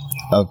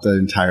the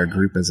entire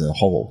group as a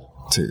whole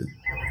too.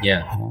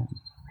 Yeah.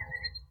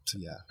 So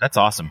yeah, that's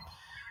awesome.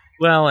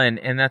 Well,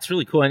 and that's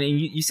really cool. And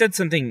you said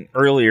something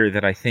earlier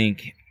that I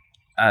think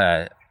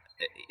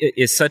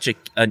is such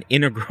an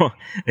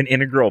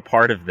integral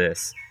part of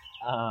this.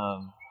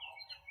 Throw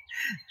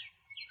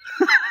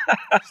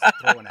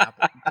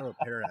a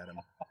pear at him.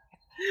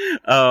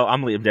 Oh,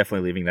 I'm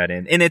definitely leaving that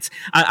in. And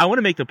I want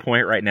to make the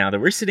point right now that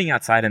we're sitting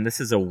outside, and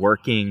this is a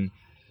working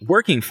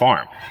working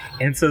farm.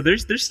 And so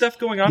there's stuff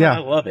going on, Yeah.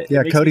 and I love it. Yeah,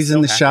 It makes me Cody's so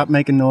in the happy. shop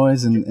making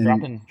noise and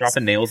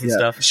dropping nails and yeah,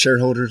 stuff.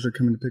 Shareholders are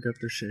coming to pick up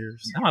their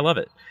shares. No, I love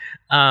it.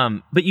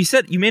 But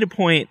you made a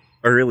point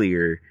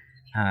earlier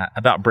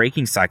about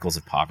breaking cycles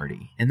of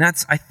poverty, and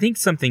that's, I think,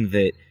 something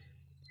that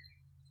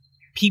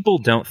people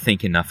don't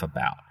think enough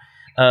about.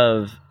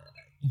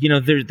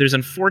 There's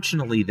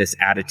unfortunately this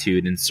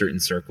attitude in certain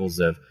circles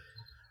of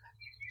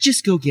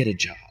just go get a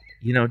job.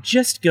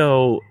 Just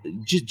go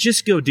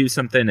do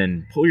something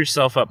and pull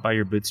yourself up by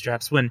your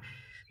bootstraps. When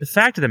the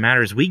fact of the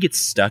matter is, we get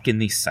stuck in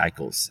these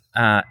cycles,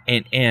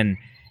 and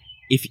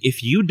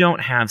if you don't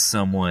have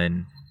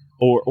someone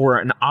or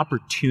an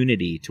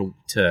opportunity to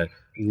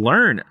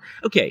learn,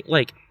 okay,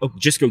 like,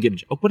 just go get a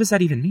job. What does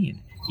that even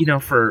mean?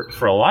 For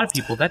a lot of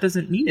people, that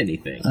doesn't mean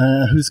anything.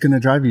 Who's going to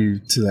drive you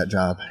to that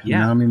job?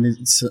 Yeah. I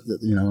mean,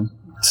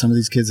 some of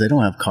these kids, they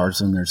don't have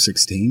cars when they're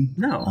 16.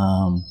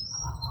 No.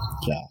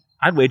 Yeah.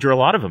 I'd wager a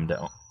lot of them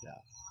don't.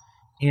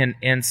 Yeah.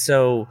 And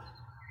so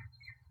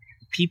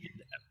people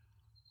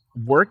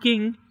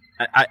working,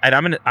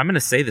 I'm gonna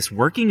say this: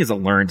 working is a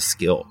learned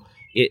skill.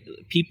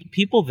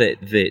 People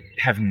that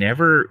have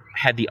never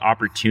had the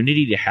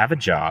opportunity to have a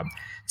job,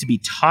 to be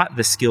taught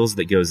the skills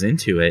that goes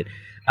into it,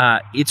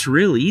 it's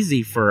real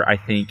easy for, I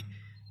think,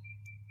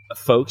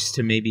 folks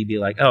to maybe be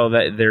like, oh,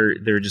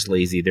 they're just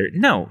lazy.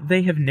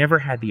 They have never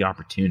had the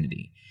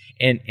opportunity.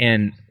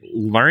 And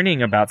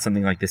learning about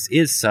something like this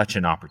is such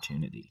an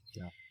opportunity.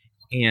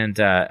 Yeah. And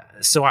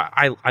so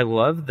I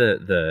love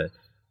the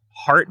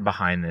heart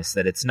behind this,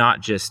 that it's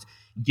not just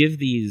give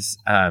these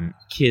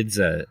kids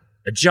a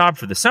job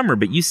for the summer,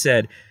 but you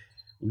said,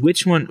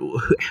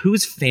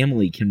 whose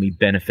family can we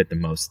benefit the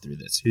most through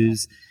this?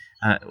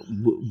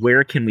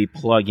 Where can we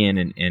plug in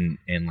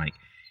and like,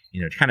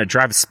 kind of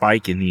drive a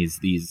spike in these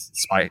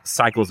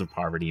cycles of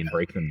poverty and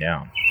break them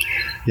down?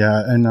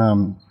 Yeah.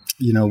 And,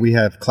 we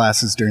have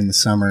classes during the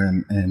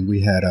summer, and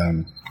we had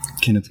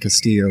Kenneth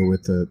Castillo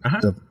with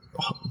the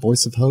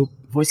Voice of Hope.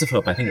 Voice of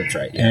Hope, I think that's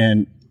right. Yeah.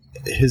 And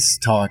his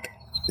talk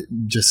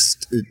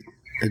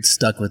it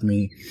stuck with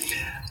me.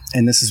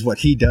 And this is what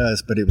he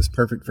does, but it was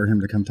perfect for him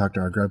to come talk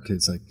to our grub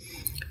kids. Like,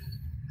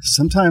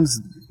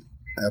 sometimes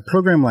a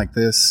program like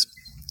this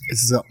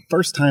is the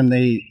first time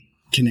they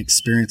can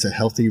experience a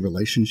healthy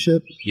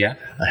relationship,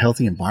 a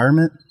healthy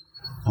environment,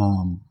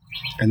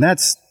 and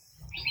that's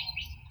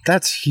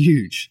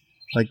huge.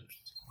 Like,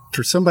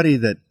 for somebody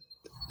that,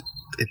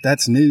 if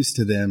that's news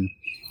to them,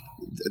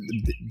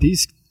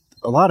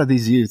 a lot of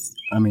these youth,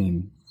 I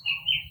mean,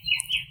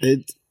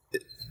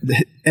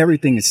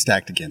 everything is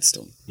stacked against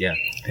them. Yeah.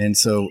 And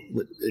so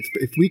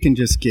if we can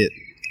just get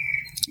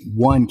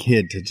one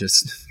kid to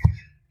just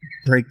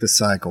break the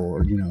cycle,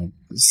 or,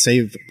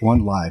 save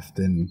one life,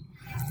 then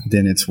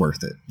it's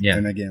worth it. Yeah.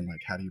 And again, like,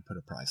 how do you put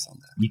a price on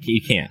that?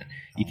 You can't.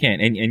 You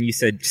can't. And you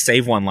said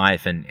save one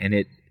life,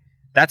 and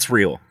that's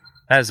real.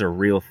 That is a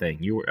real thing.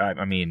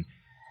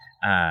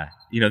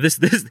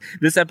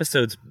 This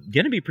episode's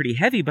going to be pretty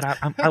heavy, but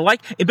I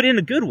like it, but in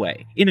a good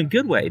way,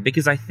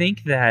 because I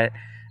think that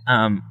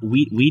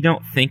we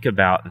don't think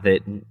about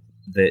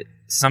that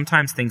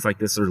sometimes things like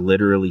this are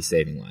literally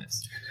saving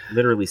lives.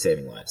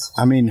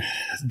 I mean,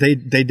 they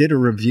did a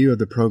review of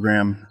the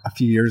program a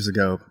few years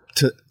ago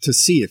to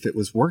see if it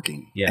was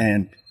working. Yeah.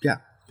 And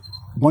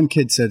one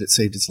kid said it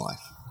saved his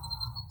life.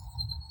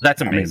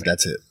 That's amazing. I mean,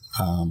 that's it.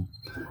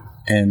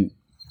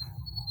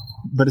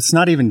 But it's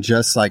not even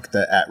just like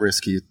the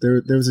at-risk youth.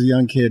 There was a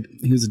young kid.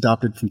 He was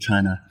adopted from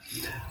China,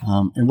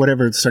 and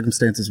whatever the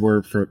circumstances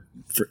were,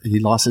 he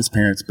lost his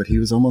parents, but he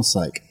was almost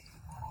like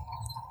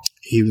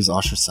he was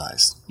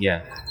ostracized.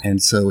 Yeah.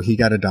 And so he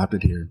got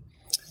adopted here,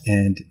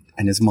 and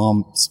his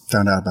mom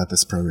found out about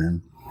this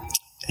program,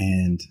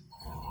 and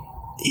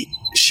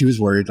she was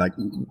worried, like,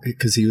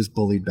 because he was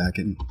bullied back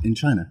in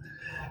China.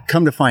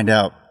 Come to find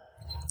out,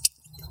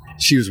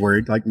 she was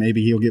worried, like,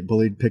 maybe he'll get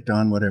bullied, picked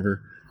on,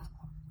 whatever.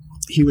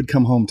 He would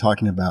come home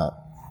talking about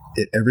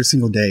it every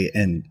single day,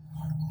 and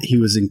he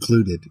was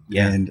included.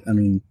 Yeah. And I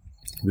mean,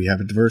 we have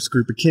a diverse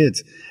group of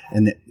kids,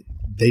 and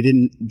they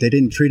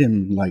didn't treat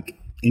him like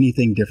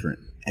anything different.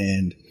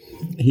 And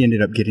he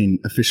ended up getting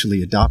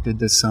officially adopted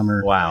this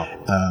summer. Wow.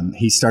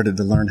 He started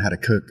to learn how to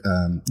cook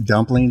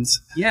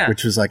dumplings,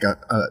 which was like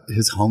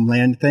his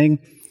homeland thing.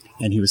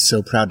 And he was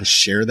so proud to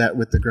share that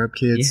with the grub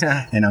kids.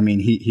 Yeah. And I mean,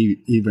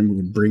 he even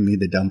would bring me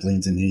the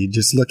dumplings, and he'd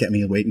just look at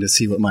me waiting to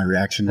see what my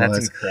reaction was.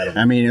 That's incredible.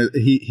 I mean,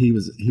 he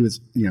was,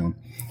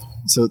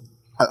 so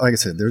like I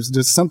said, there's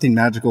just something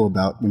magical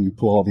about when you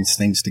pull all these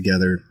things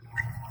together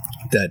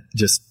that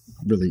just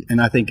really, and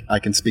I think I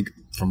can speak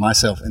for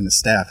myself and the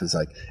staff, is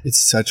like,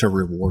 it's such a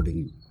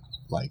rewarding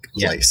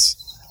place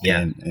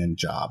and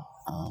job.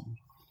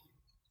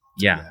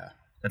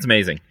 That's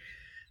amazing.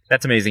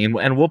 That's amazing.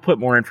 And we'll put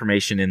more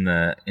information in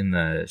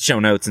the show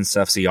notes and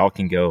stuff, so y'all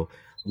can go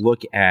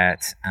look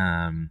at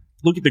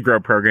the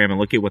Grow program and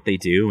look at what they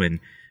do. And,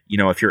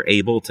 if you're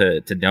able to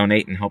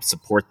donate and help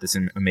support this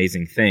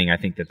amazing thing, I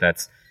think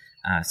that's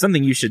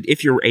something you should,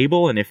 if you're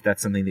able, and if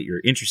that's something that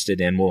you're interested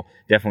in, we'll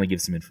definitely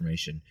give some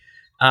information.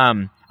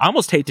 I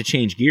almost hate to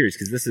change gears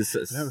because this is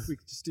We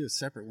could just do a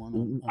separate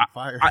one on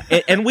fire.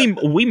 and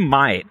we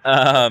might.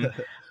 I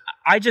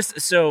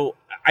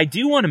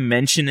do want to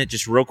mention it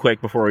just real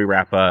quick before we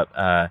wrap up.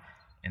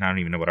 And I don't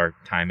even know what our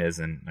time is,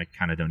 and I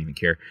kind of don't even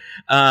care.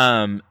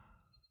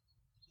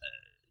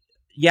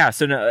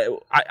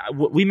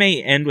 We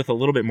may end with a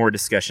little bit more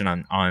discussion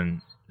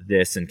on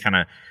this, and kind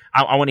of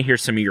I want to hear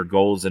some of your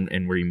goals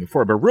and where you move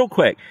forward. But real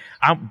quick,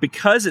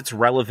 because it's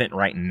relevant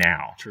right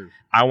now, True.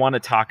 I want to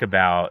talk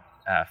about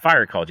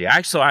fire ecology.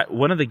 Actually,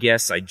 one of the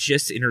guests I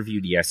just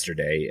interviewed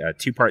yesterday, a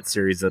 2-part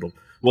series that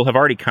will have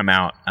already come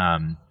out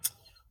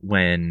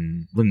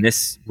when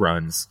this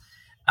runs.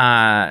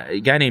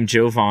 A guy named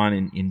Joe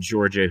Vaughn in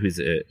Georgia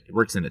who's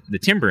works in the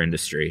timber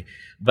industry,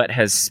 but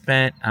has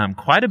spent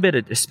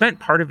spent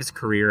part of his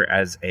career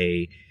as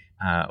a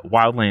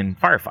wildland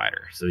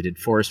firefighter. So he did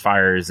forest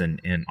fires and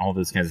all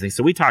those kinds of things.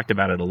 So we talked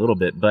about it a little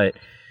bit, but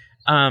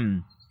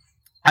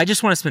I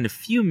just want to spend a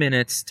few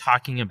minutes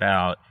talking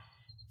about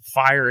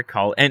fire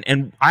ecology,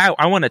 and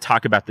I want to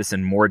talk about this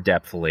in more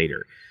depth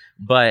later.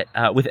 But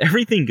with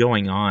everything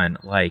going on,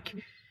 like,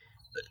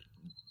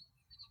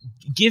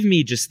 give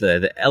me just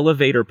the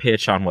elevator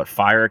pitch on what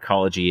fire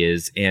ecology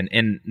is,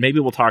 and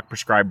maybe we'll talk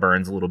prescribed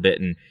burns a little bit,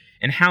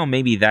 and how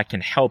maybe that can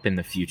help in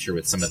the future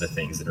with some of the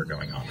things that are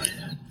going on right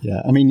now.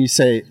 Yeah, I mean, you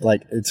say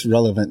like it's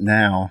relevant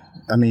now.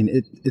 I mean,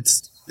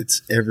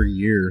 it's every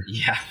year.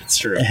 Yeah, that's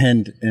true.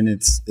 And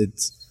it's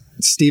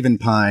Stephen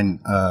Pine,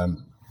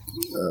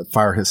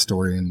 fire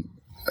historian.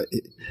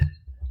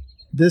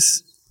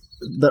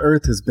 The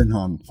Earth has been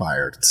on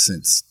fire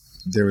since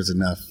there was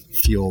enough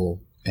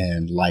fuel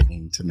and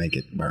lightning to make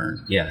it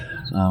burn. Yeah.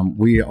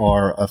 We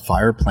are a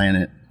fire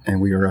planet,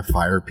 and we are a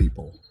fire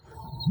people.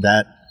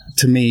 That,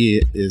 to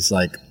me, is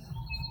like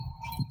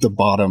the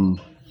bottom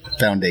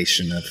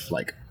foundation of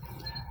like,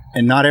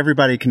 and not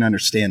everybody can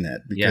understand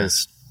that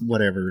because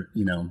whatever,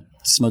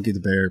 Smokey the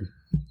Bear,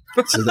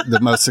 so the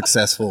most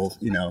successful,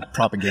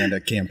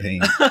 propaganda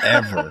campaign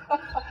ever.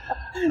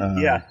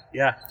 Yeah.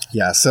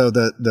 So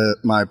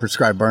my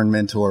prescribed burn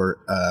mentor,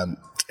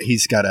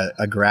 he's got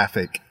a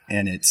graphic,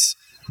 and it's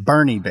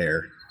Bernie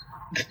Bear,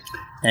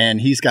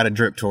 and he's got a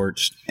drip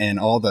torch, and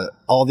all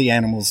the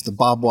animals, the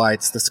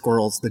bobwhites, the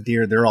squirrels, the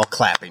deer, they're all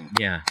clapping.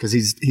 Yeah, because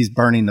he's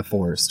burning the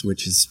forest,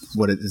 which is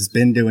what it has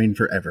been doing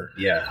forever.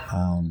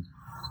 Yeah.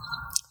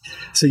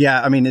 So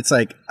yeah, I mean, it's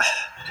like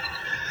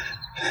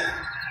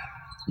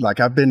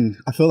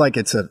I feel like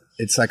it's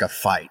like a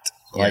fight,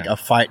 like a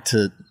fight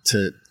to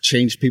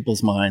change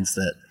people's minds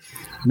that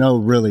no,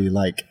 really,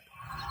 like,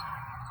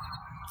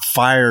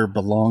 fire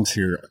belongs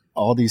here.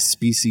 All these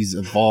species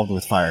evolved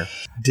with fire.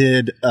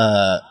 Did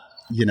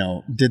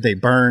they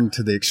burn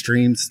to the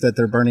extremes that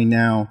they're burning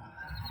now?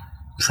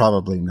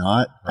 Probably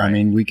not. Right. I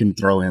mean, we can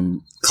throw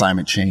in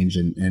climate change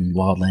and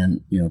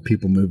wildland,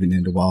 people moving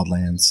into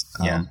wildlands,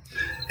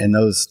 and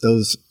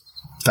those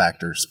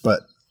factors.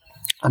 But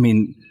I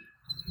mean,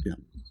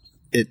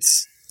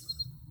 it's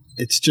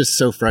just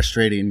so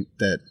frustrating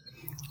that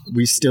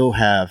we still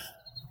have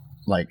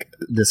like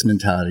this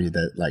mentality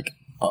that like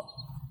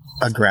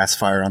a grass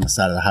fire on the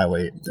side of the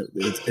highway,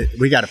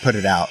 we got to put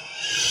it out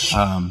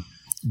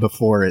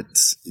before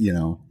it's,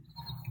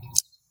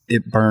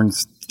 it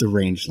burns the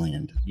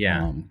rangeland.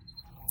 Yeah.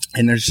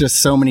 And there's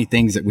just so many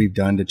things that we've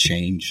done to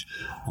change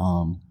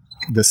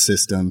the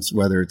systems,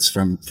 whether it's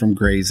from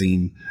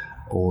grazing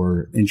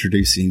or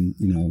introducing,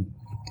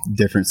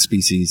 different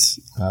species.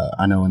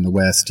 I know in the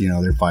West,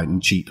 they're fighting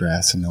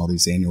cheatgrass and all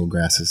these annual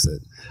grasses that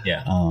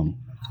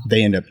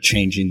they end up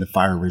changing the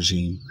fire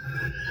regime.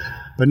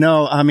 But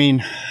no, I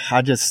mean,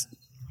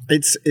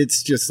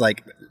 it's just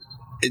like,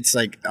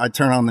 I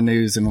turn on the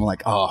news and I'm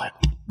like, oh,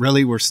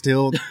 really? We're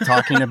still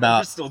talking about,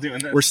 we're still doing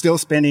this. We're still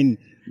spending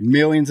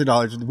millions of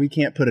dollars. We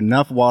can't put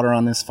enough water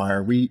on this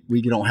fire. We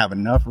don't have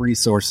enough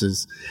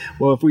resources.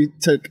 Well, if we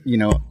took,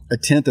 a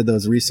tenth of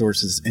those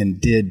resources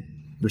and did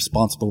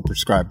responsible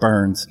prescribed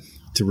burns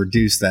to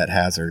reduce that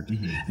hazard.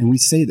 Mm-hmm. And we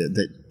say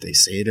that they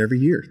say it every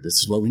year. This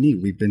is what we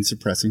need. We've been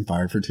suppressing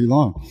fire for too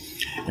long.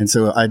 And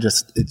so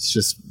it's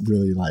just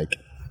really like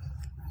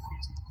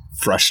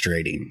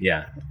frustrating.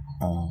 Yeah.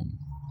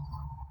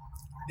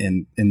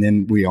 And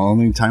then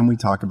only time we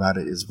talk about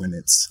it is when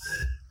it's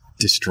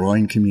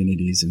destroying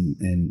communities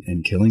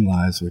and killing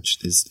lives,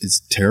 which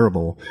is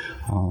terrible.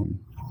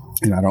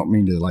 And I don't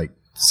mean to like,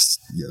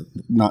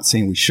 not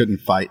saying we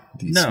shouldn't fight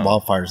these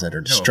wildfires that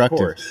are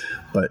destructive,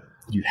 but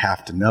you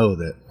have to know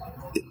that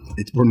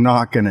we're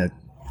not going to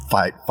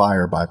fight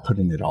fire by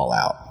putting it all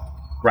out.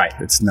 Right.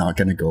 It's not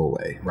going to go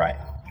away. Right.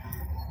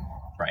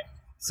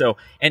 So,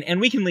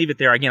 and we can leave it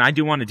there. Again, I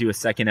do want to do a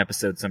second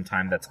episode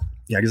sometime.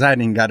 Because I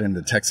hadn't even got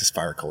into Texas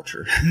fire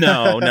culture.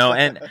 No.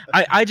 And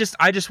I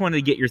just wanted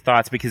to get your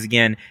thoughts because,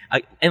 again,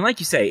 and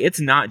like you say, it's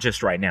not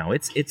just right now.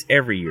 It's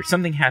every year.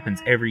 Something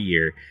happens every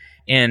year.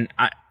 And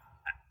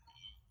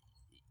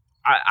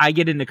I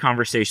get into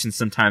conversations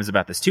sometimes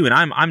about this too. And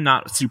I'm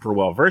not super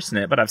well versed in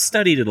it, but I've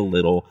studied it a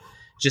little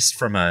just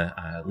from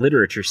a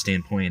literature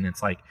standpoint. And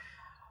it's like,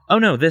 oh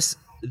no, this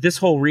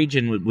whole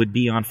region would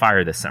be on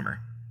fire this summer.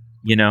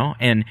 you know,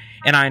 and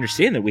I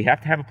understand that we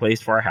have to have a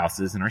place for our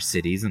houses and our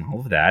cities and all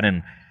of that,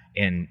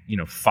 and you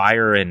know,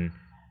 fire and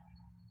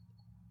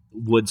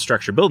wood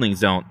structure buildings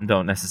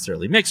don't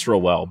necessarily mix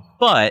real well,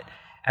 but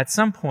at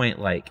some point,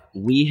 like,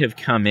 we have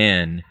come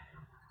in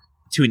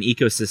to an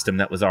ecosystem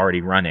that was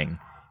already running,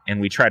 and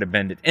we try to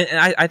bend it. And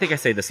I think I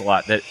say this a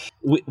lot, that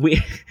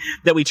we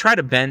that we try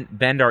to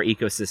bend our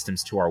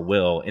ecosystems to our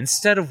will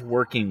instead of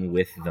working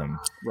with them.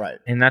 Right.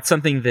 And that's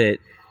something that,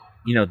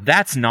 you know,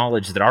 that's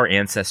knowledge that our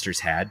ancestors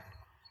had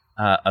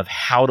of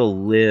how to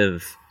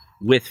live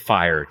with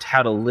fire,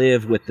 how to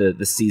live with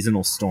the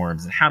seasonal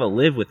storms, and how to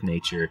live with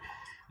nature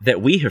that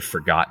we have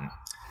forgotten.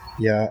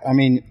 Yeah, I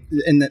mean,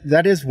 and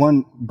that is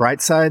one bright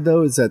side,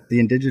 though, is that the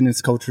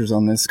indigenous cultures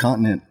on this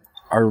continent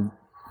are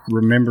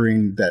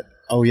remembering that,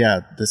 oh yeah,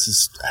 this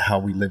is how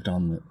we lived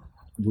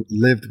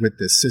with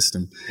this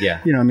system. Yeah.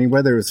 You know, I mean,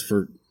 whether it was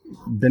for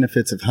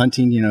benefits of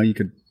hunting, you know, you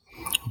could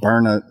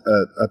burn a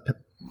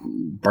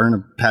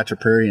patch of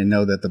prairie and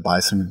know that the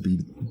bison would be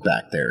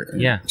back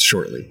there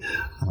shortly.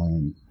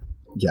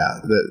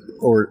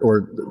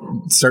 Or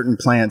certain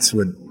plants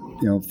would,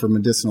 you know, for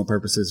medicinal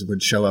purposes,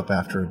 would show up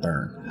after a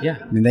burn. Yeah.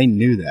 I mean, they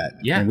knew that.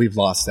 Yeah. And we've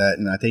lost that.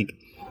 And I think,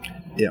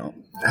 you know,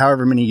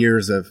 however many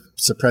years of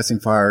suppressing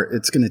fire,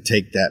 it's going to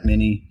take that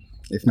many,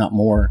 if not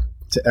more,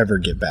 to ever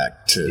get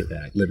back to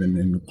living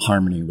in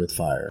harmony with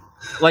fire.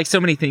 Like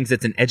so many things,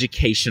 it's an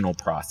educational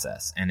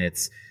process, and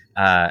it's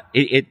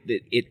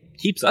it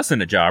keeps us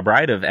in a job,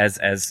 right? Of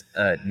as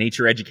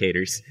nature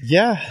educators.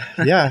 Yeah.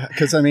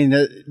 Because I mean,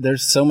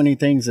 there's so many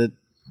things that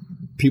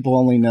people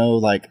only know,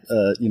 like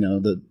you know,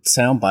 the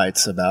sound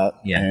bites about,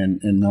 and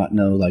not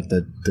know like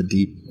the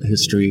deep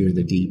history or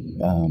the deep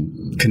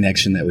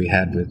connection that we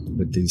had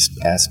with these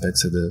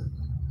aspects of the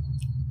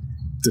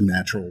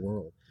natural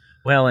world.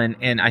 Well,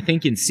 and I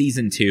think in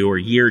season 2 or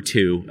year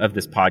 2 of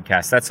this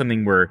podcast, that's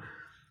something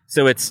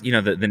so it's, you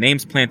know, the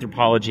name's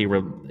Planthropology,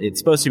 where it's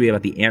supposed to be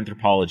about the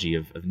anthropology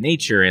of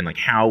nature and like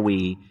how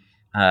we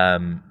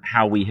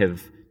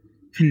have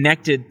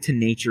connected to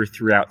nature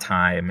throughout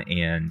time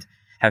and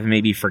have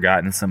maybe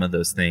forgotten some of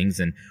those things.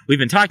 And we've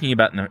been talking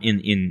about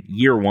in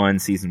year 1,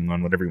 season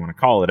 1, whatever you want to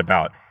call it,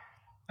 about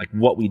like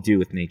what we do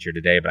with nature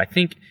today. But I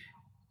think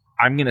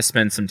I'm going to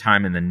spend some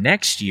time in the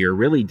next year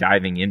really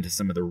diving into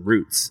some of the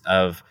roots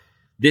of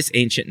this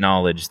ancient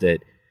knowledge that,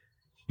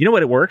 you know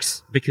what, it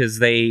works because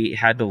they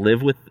had to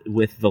live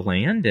with the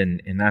land,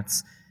 and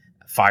that's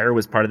fire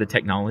was part of the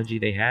technology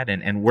they had.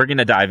 And we're going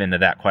to dive into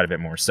that quite a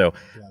bit more. So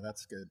yeah,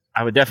 that's good.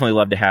 I would definitely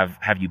love to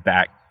have you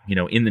back, you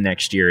know, in the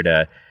next year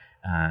to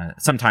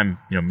sometime,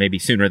 you know, maybe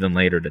sooner than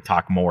later, to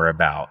talk more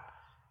about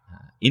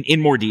in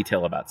more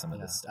detail about some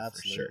of this stuff.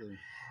 Absolutely.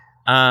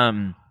 For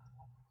sure.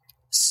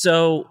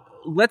 So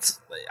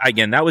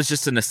again, that was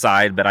just an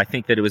aside, but I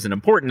think that it was an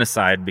important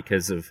aside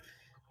because of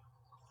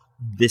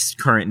this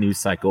current news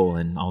cycle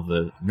and all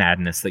the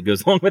madness that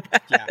goes along with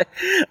that.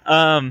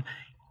 Yeah.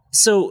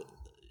 So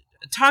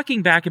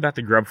talking back about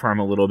the Grub Farm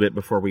a little bit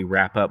before we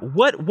wrap up,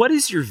 what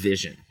is your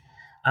vision?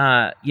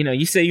 You know,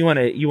 you say you want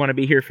to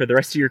be here for the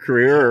rest of your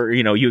career, or,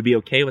 you know, you would be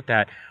okay with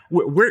that.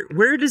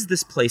 Where does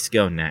this place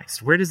go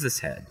next? Where does this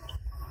head?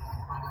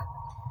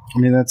 I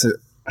mean, that's it.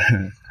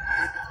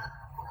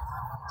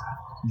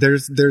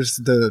 There's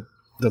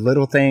the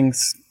little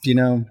things, you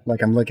know,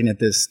 like I'm looking at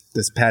this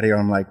patio.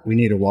 I'm like, we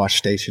need a wash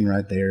station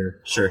right there.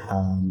 Sure.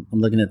 I'm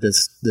looking at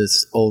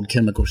this old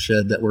chemical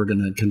shed that we're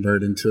going to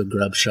convert into a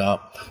grub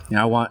shop. You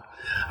know,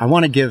 I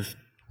want to give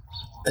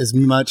as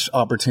much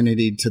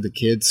opportunity to the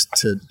kids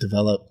to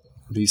develop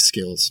these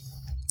skills.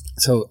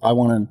 So I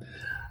want to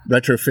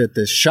retrofit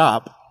this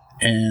shop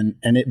and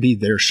it be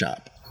their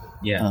shop.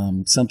 Yeah.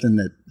 Something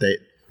that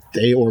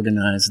they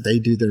organize, they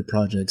do their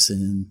projects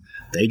in,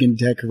 they can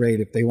decorate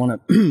if they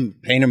want to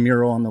paint a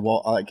mural on the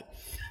wall. Like,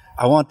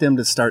 I want them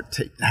to start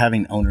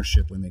having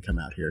ownership when they come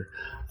out here.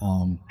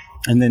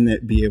 And then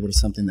be able to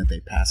something that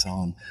they pass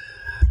on.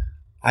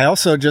 I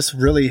also just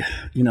really,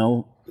 you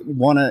know,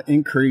 want to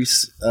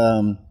increase,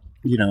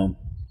 you know,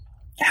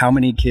 how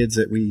many kids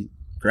that we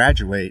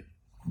graduate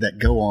that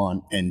go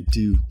on and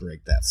do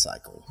break that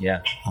cycle.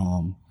 Yeah.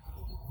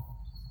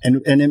 And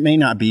it may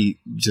not be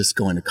just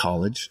going to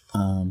college.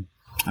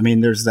 I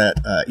mean, there's that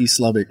East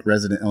Lubbock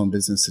resident-owned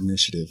business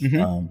initiative.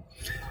 Mm-hmm.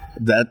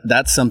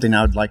 That's something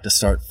I would like to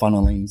start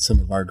funneling some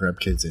of our grub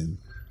kids in,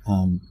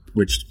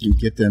 which can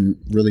get them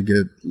really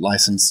good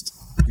licensed,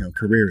 you know,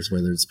 careers,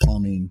 whether it's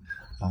plumbing,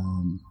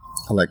 being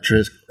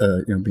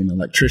an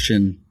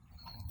electrician,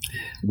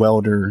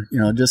 welder.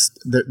 You know, just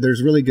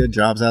there's really good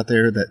jobs out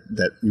there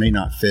that may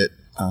not fit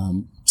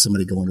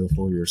somebody going to a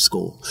 4-year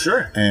school.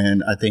 Sure.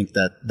 And I think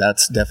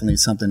that's definitely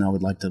something I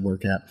would like to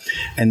work at.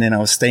 And then I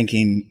was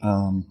thinking,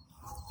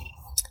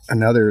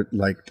 another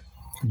like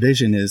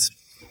vision is,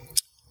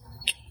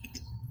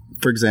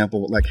 for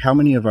example, like how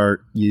many of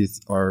our youth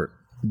are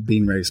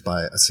being raised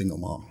by a single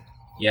mom?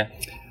 Yeah.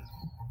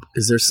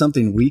 Is there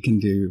something we can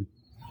do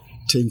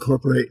to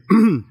incorporate,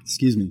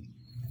 excuse me,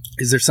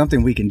 is there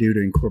something we can do to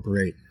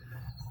incorporate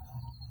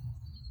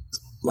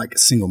like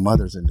single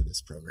mothers into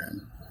this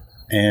program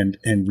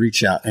and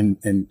reach out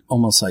and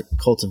almost like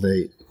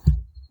cultivate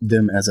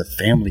them as a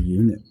family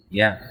unit.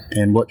 Yeah.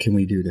 And what can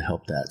we do to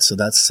help that? So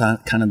that's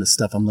kind of the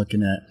stuff I'm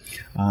looking at.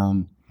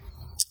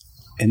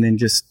 And then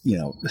just,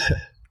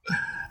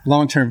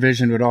 long-term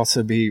vision would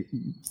also be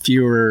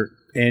fewer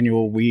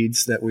annual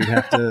weeds that we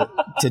have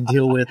to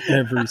deal with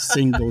every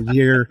single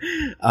year.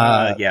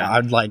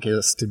 I'd like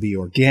us to be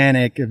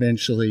organic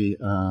eventually,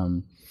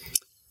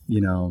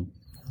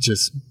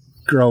 just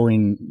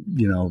growing,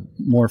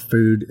 more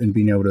food and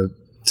being able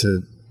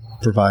to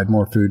provide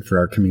more food for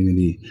our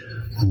community.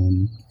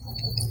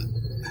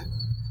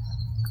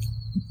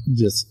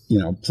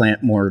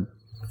 Plant more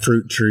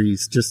fruit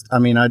trees.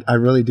 I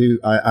really do.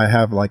 I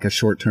have like a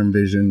short-term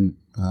vision.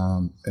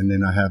 And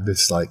then I have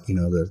this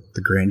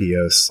the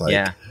grandiose,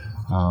 like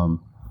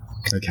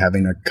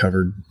having a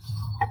covered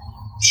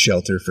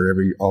shelter for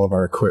all of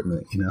our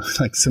equipment,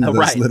 like some of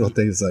those little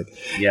things like,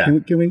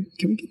 can we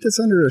get this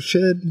under a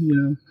shed,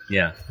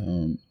 Yeah.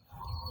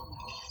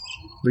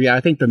 But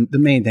I think the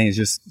main thing is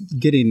just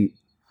getting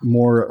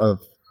more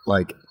of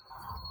like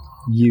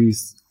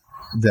youth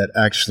that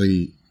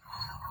actually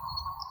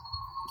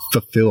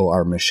fulfill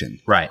our mission,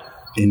 right?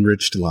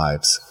 Enriched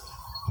lives.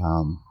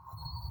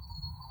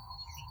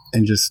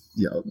 And just,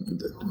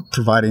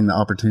 providing the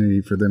opportunity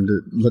for them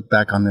to look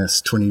back on this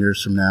 20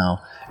 years from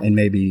now and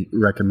maybe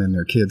recommend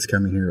their kids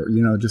coming here.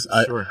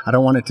 Sure. I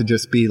don't want it to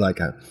just be like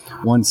a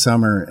one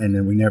summer and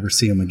then we never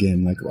see them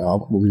again. Like,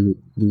 well, we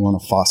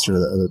want to foster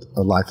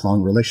a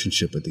lifelong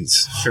relationship with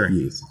these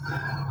youth.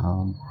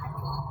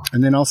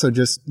 And then also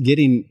just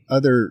getting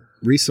other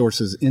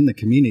resources in the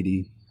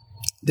community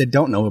that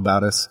don't know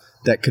about us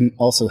that can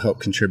also help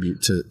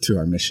contribute to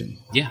our mission.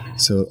 Yeah.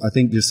 So I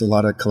think just a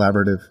lot of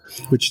collaborative,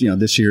 which,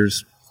 this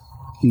year's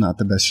not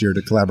the best year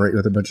to collaborate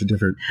with a bunch of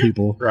different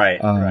people.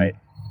 Right. Right.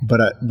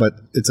 But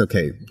it's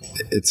okay.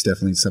 It's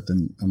definitely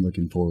something I'm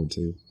looking forward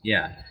to.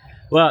 Yeah.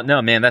 Well,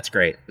 no, man, that's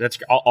great.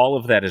 All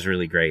of that is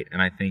really great.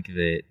 And I think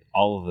that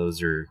all of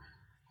those are,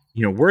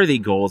 worthy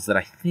goals that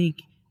I think,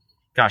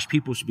 gosh,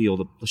 people should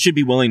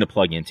be willing to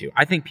plug into.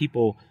 I think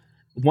people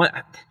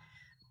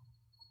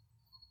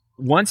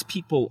once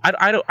people,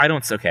 I don't.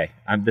 It's okay.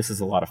 This is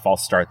a lot of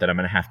false start that I'm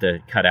going to have to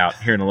cut out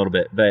here in a little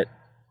bit, but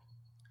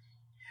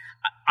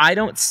I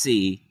don't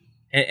see,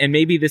 and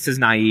maybe this is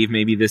naive,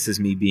 maybe this is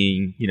me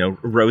being,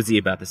 rosy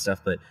about this stuff,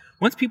 but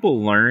once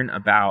people learn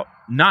about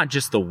not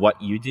just the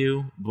what you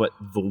do, but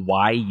the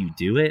why you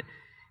do it,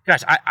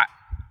 gosh, I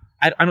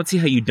don't see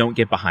how you don't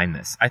get behind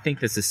this. I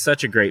think this is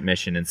such a great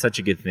mission and such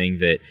a good thing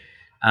that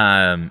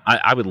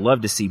I would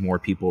love to see more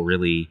people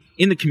really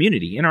in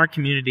our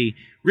community,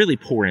 really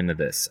pour into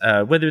this,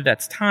 whether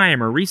that's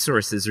time or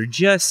resources or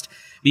just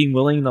being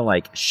willing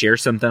to share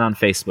something on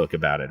Facebook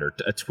about it or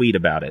a tweet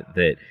about it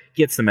that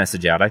gets the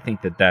message out. I think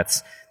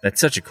that's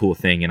such a cool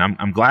thing. And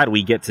I'm glad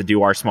we get to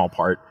do our small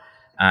part,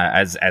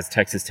 as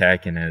Texas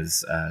Tech and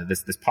as,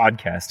 this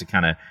podcast to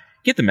kind of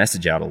get the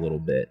message out a little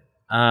bit.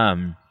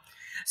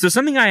 So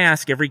something I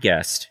ask every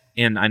guest,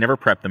 and I never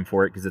prep them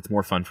for it because it's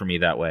more fun for me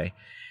that way.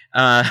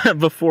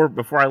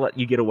 Before I let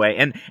you get away,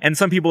 and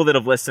some people that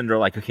have listened are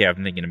like, okay, I've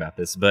been thinking about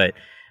this, but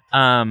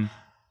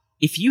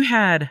if you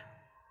had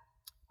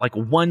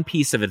one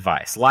piece of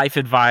advice, life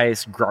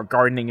advice,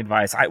 gardening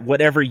advice,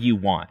 whatever you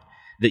want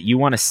that you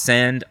want to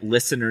send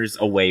listeners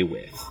away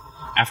with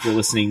after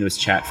listening to this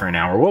chat for an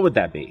hour, what would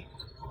that be?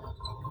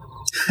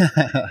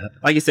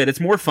 Like I said, it's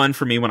more fun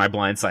for me when I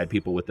blindside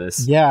people with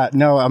this. Yeah,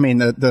 no, I mean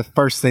the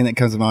first thing that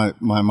comes to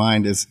my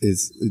mind is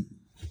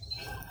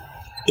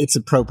it's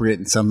appropriate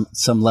in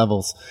some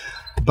levels,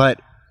 but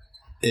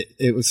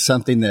it was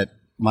something that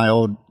my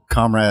old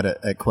comrade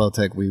at Quail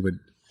Tech,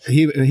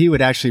 he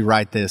would actually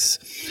write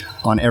this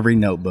on every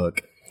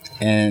notebook,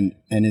 and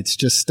it's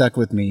just stuck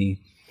with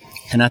me,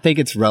 and I think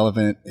it's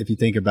relevant if you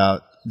think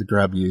about the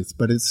grub youth,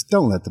 but it's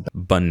don't let the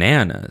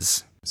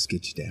bananas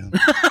get you down.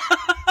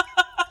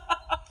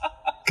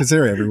 Because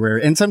they're everywhere,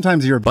 and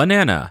sometimes you're a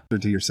banana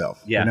to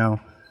yourself,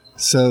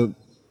 so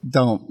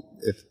don't.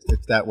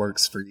 If that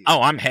works for you.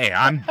 Oh, I'm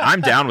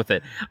down with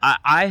it.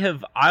 I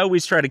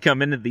always try to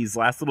come into these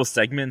last little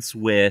segments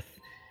with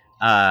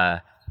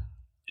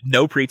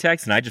no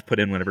pretext, and I just put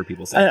in whatever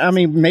people say. I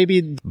mean,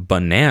 maybe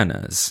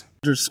bananas.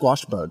 There's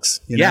squash bugs,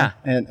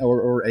 and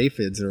or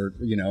aphids, or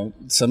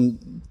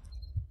some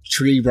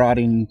tree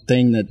rotting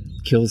thing that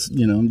kills,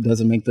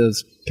 doesn't make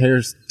those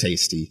pears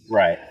tasty.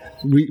 Right.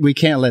 We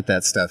can't let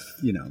that stuff,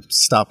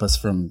 stop us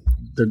from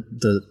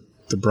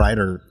the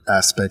brighter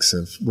aspects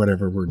of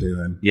whatever we're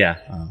doing. Yeah.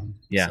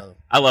 So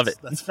I love it.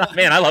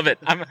 Man, I love it.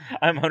 I'm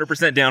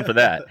 100% down for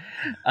that.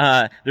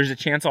 There's a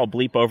chance I'll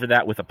bleep over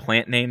that with a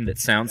plant name that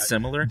sounds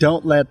similar.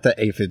 Don't let the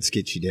aphids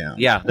get you down.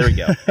 Yeah, there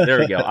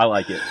we go. I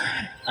like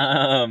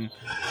it.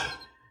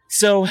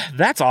 So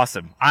that's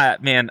awesome.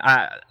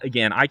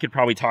 I could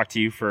probably talk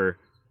to you for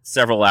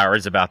several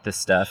hours about this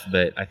stuff,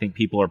 but I think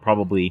people are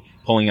probably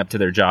pulling up to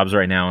their jobs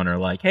right now and are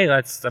like, hey,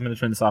 I'm going to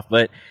turn this off.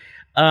 But,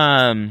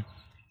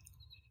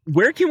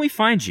 where can we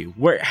find you?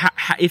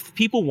 If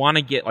people want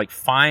to get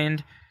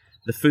find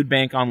the food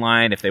bank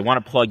online, if they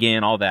want to plug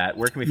in all that,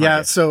 where can we find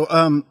Yeah, it? so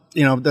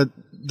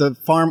the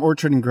Farm,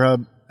 Orchard, and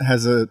Grub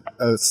has a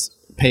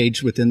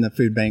page within the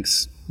food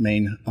bank's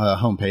main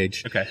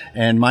homepage. Okay.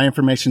 And my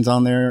information's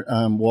on there.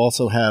 We'll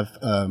also have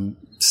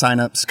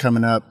sign-ups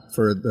coming up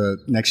for the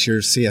next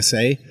year's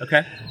CSA.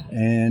 Okay.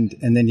 And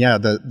then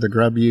the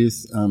Grub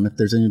youth. If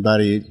there's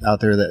anybody out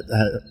there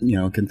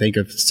that can think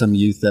of some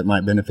youth that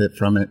might benefit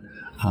from it,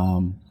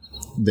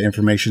 the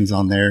information's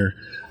on there.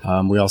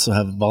 We also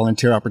have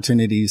volunteer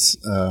opportunities,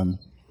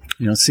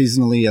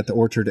 seasonally at the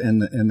Orchard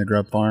and the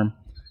Grub Farm.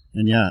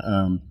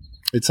 And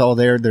it's all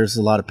there. There's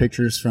a lot of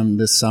pictures from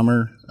this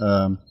summer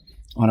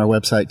on our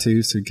website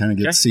too, so you kind of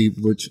get to see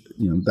which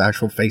the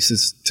actual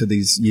faces to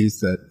these youth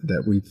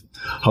that we've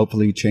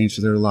hopefully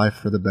changed their life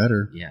for the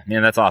better. Yeah,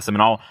 man, that's awesome.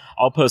 And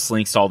I'll post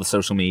links to all the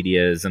social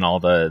medias and all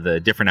the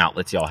different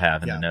outlets y'all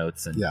have in the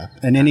notes.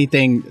 And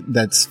anything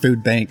that's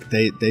food bank,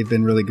 they've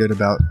been really good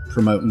about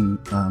promoting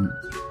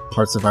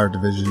parts of our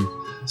division.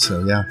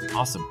 So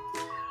awesome.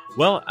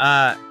 Well,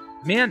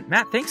 man,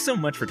 Matt, thanks so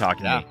much for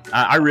talking to me.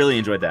 I really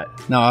enjoyed that.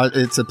 No,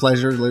 it's a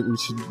pleasure. We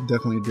should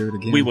definitely do it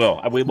again. We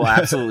will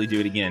absolutely do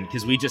it again,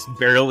 because we just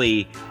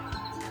barely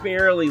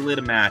lit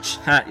a match.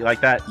 You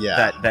like that?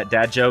 Yeah. That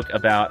dad joke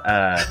about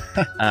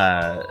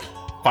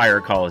fire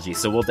ecology.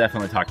 So we'll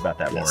definitely talk about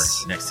that more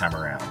next time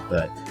around.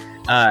 But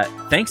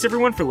thanks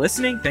everyone for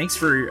listening. Thanks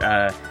for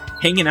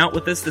hanging out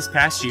with us this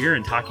past year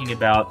and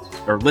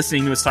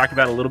listening to us talk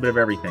about a little bit of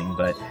everything.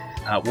 But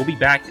we'll be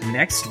back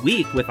next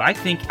week with, I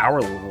think,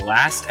 our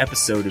last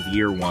episode of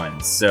year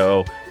 1.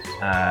 So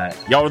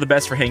y'all are the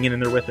best for hanging in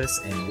there with us,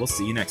 and we'll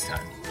see you next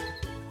time.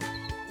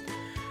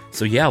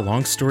 So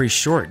long story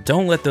short,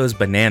 don't let those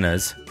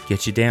bananas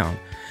get you down.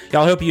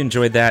 Y'all, hope you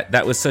enjoyed that.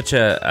 That was such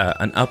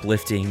an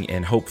uplifting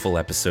and hopeful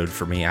episode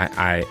for me.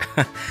 I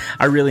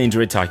really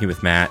enjoyed talking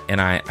with Matt, and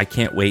I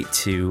can't wait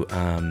to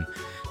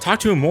talk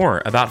to him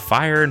more about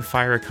fire and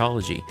fire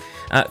ecology.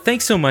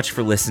 Thanks so much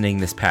for listening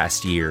this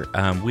past year.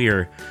 We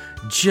are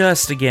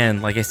just a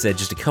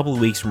couple of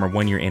weeks from our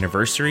 1-year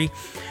anniversary.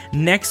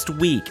 Next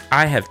week,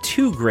 I have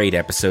 2 great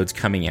episodes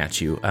coming at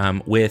you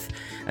with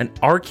an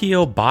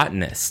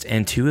archaeobotanist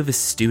and 2 of his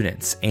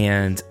students.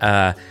 And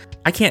I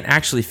can't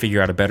actually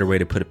figure out a better way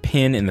to put a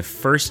pin in the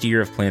first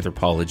year of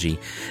planthropology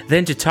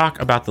than to talk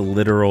about the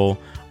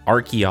literal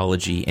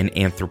archaeology and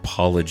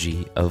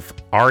anthropology of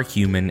our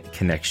human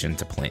connection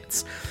to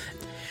plants.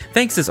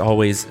 Thanks, as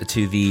always,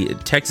 to the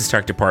Texas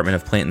Tech Department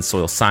of Plant and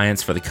Soil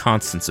Science for the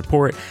constant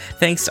support.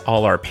 Thanks to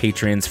all our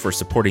patrons for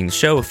supporting the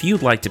show. If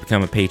you'd like to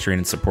become a patron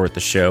and support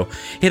the show,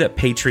 hit up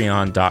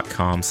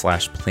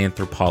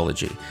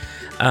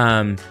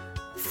patreon.com/planthropology.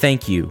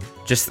 Thank you.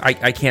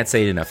 I can't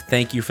say it enough.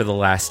 Thank you for the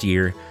last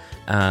year.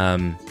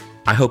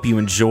 I hope you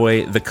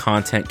enjoy the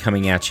content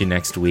coming at you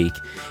next week,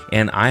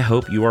 and I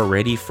hope you are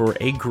ready for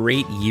a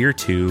great year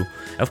 2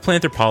 of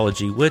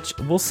planthropology, which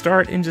will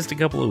start in just a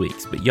couple of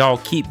weeks. But y'all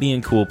keep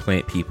being cool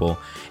plant people,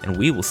 and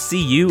we will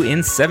see you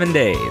in 7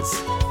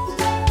 days.